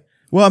bastard. Yeah.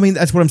 Well, I mean,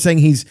 that's what I'm saying.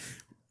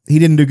 He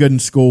didn't do good in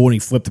school and he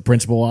flipped the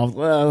principal off.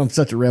 Well, I'm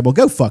such a rebel.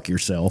 Go fuck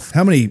yourself.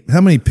 How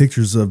many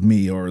pictures of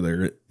me are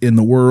there in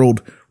the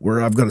world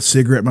where I've got a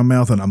cigarette in my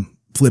mouth and I'm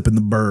flipping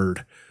the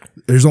bird?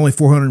 There's only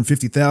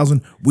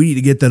 450,000. We need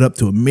to get that up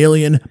to 1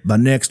 million by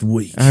next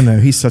week. I know.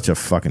 He's such a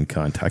fucking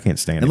cunt. I can't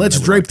stand him. And let's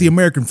drape the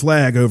American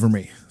flag over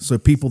me so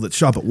people that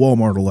shop at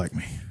Walmart will like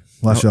me.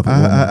 Well, I shop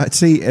at Walmart. I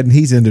see, and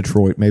he's in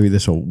Detroit. Maybe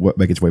this will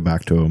make its way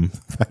back to him.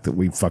 The fact that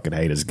we fucking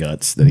hate his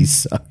guts, that he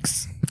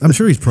sucks. I'm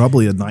sure he's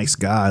probably a nice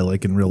guy,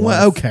 like in real life.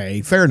 Well,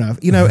 okay, fair enough.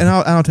 And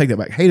I'll take that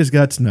back. Hate his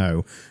guts?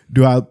 No.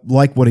 Do I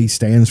like what he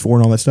stands for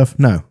and all that stuff?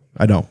 No,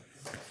 I don't.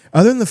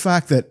 Other than the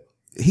fact that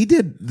he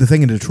did the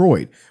thing in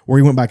Detroit where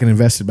he went back and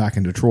invested back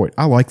in Detroit.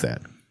 I like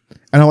that.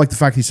 And I like the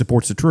fact he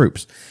supports the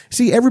troops.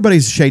 See,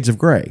 everybody's shades of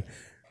gray.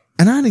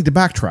 And I need to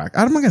backtrack.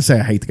 I'm not going to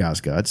say I hate the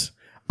guy's guts.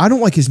 I don't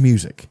like his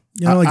music.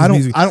 Yeah, I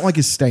don't like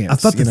his stance. I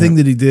thought the thing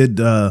that he did,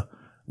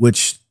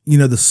 which,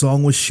 the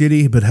song was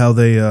shitty, but how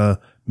they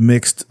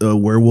mixed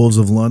Werewolves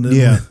of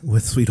London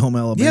with Sweet Home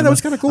Alabama. Yeah, that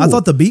was kind of cool. I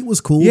thought the beat was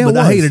cool, but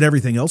I hated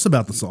everything else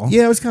about the song.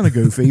 Yeah, it was kind of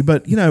goofy,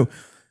 but,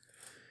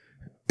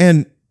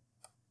 and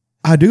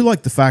I do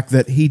like the fact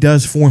that he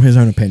does form his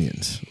own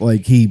opinions.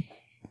 Like he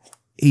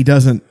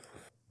doesn't.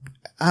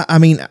 I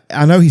mean,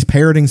 I know he's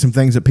parroting some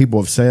things that people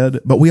have said,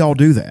 but we all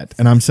do that.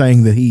 And I'm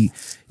saying that he,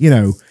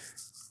 Hear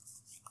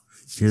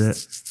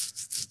that?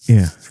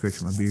 Yeah.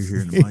 Scratching my beard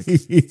here in the mic.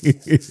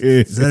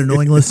 Is that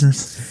annoying,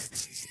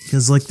 listeners? You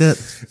guys like that?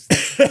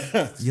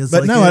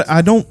 But no,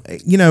 I don't.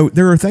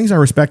 There are things I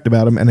respect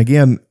about him. And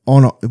again,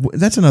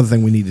 that's another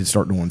thing we need to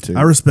start doing too.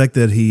 I respect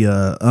that he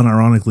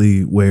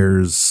unironically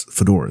wears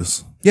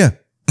fedoras. Yeah.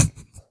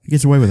 He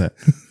gets away with that.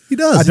 He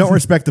does. I don't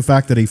respect the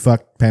fact that he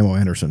fucked Pamela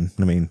Anderson.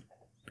 I mean,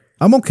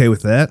 I'm okay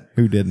with that.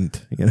 Who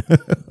didn't?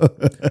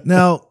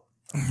 Now,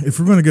 if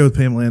we're going to go with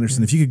Pamela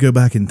Anderson, if you could go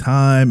back in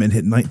time and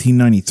hit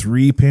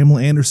 1993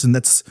 Pamela Anderson,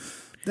 that's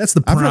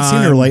the prime. I've not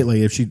seen her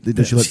lately. If she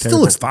look she still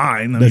looks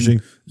fine.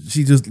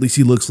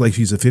 She looks like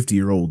she's a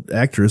 50-year-old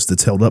actress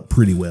that's held up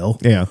pretty well.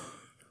 Yeah.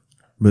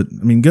 But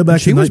go back.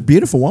 She was a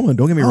beautiful woman.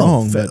 Don't get me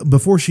wrong. But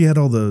before she had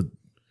all the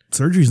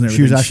surgeries and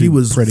everything, she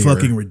was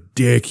fucking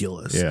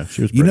ridiculous. Yeah,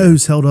 she was. You know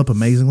who's held up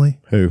amazingly?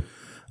 Who?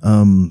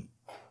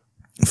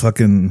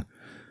 Fucking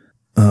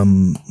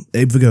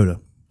Abe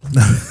Vigoda.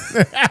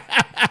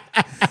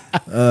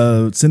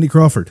 Cindy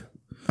Crawford.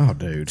 Oh,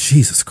 dude.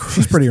 Jesus Christ.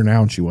 She's prettier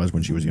now than she was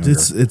when she was younger.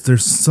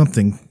 There's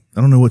something.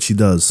 I don't know what she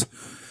does.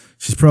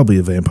 She's probably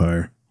a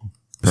vampire.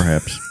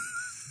 Perhaps.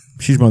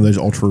 She's one of those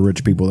ultra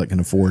rich people that can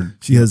afford.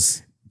 She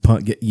has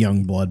get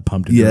young blood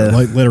pumped into her.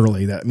 Like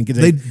literally that. I mean,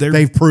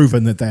 they've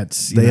proven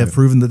that's. They have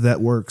proven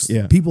that works.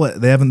 Yeah. People,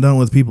 they haven't done it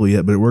with people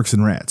yet, but it works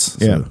in rats.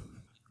 Yeah.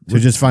 So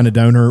just find a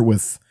donor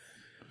with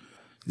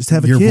just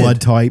have your a kid. blood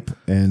type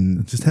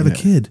and just have a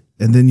kid,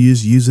 and then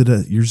use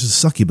it. Use a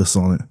succubus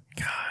on it.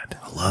 God,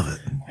 I love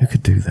it. Who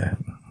could do that?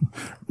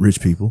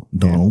 Rich people.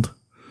 Donald.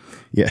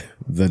 Yeah,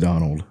 the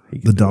Donald.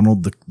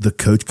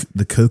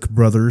 The Koch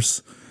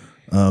brothers.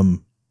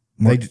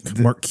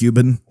 Mark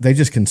Cuban. They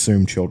just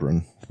consume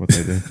children. That's what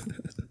they do.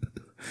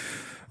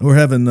 We're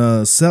having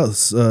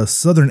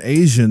Southern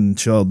Asian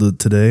child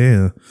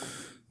today.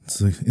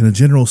 It's in a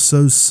General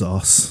Tso's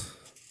sauce.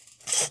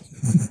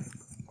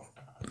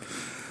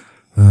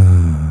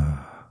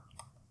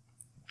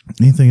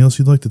 Anything else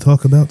you'd like to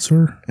talk about,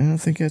 sir? I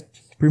think that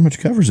pretty much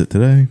covers it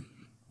today.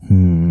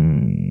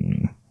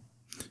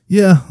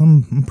 Yeah,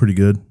 I'm pretty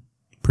good.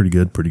 Pretty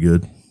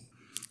good.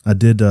 I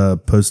did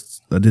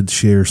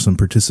share some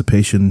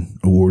participation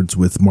awards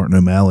with Martin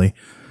O'Malley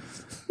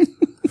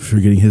for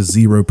getting his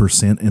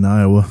 0% in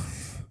Iowa.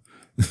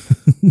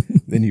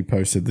 Then you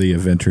posted the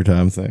Adventure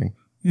Time thing.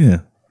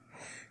 Yeah.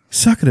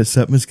 Sucking at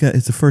something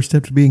it's the first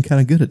step to being kind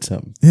of good at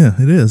something.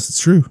 Yeah, it is. It's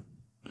true.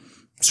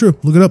 It's true.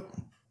 Look it up.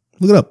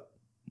 I'm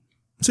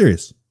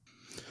serious.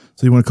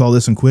 So you want to call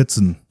this and quits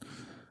and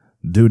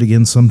do it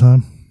again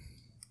sometime?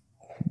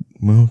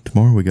 Well,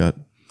 tomorrow we're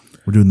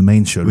doing the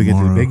main show. We get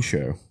to the big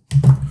show.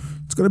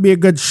 It's going to be a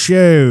good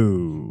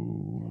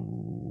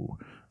show.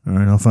 All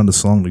right, I'll find a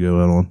song to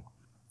go out on.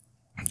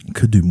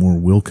 Could do more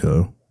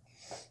Wilco.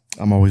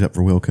 I'm always up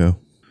for Wilco.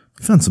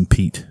 I found some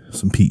Pete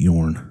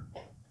Yorn.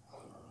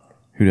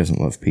 Who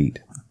doesn't love Pete?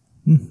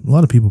 A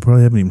lot of people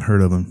probably haven't even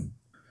heard of him.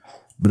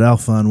 But I'll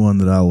find one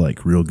that I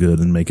like real good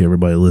and make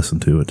everybody listen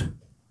to it.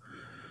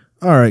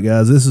 All right,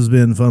 guys, this has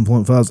been Fun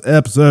Employment Files,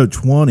 episode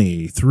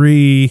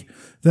 23.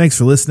 Thanks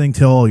for listening.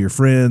 Tell all your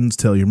friends,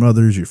 tell your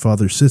mothers, your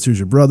fathers, sisters,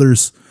 your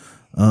brothers.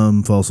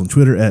 Follow us on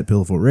Twitter at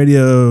Pillowfort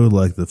Radio,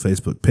 like the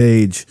Facebook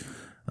page,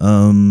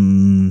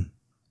 and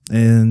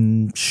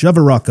shove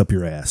a rock up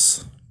your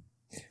ass.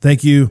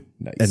 Thank you,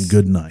 and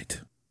good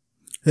night.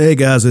 Hey,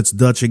 guys, it's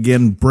Dutch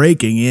again,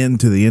 breaking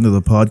into the end of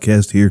the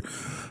podcast here.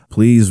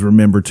 Please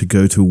remember to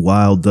go to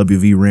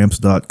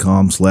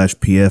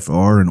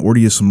wildwvramps.com/PFR and order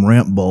you some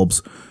ramp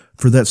bulbs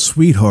for that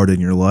sweetheart in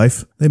your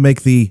life. They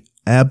make the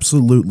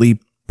absolutely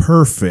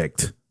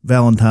perfect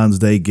Valentine's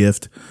Day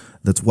gift.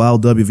 That's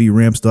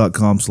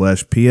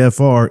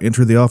wildwvramps.com/PFR.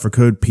 Enter the offer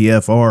code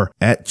PFR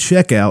at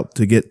checkout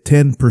to get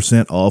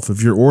 10% off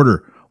of your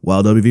order.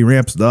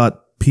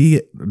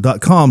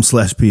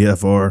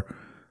 wildwvramps.com/PFR.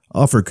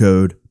 Offer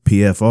code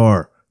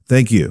PFR.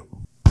 Thank you.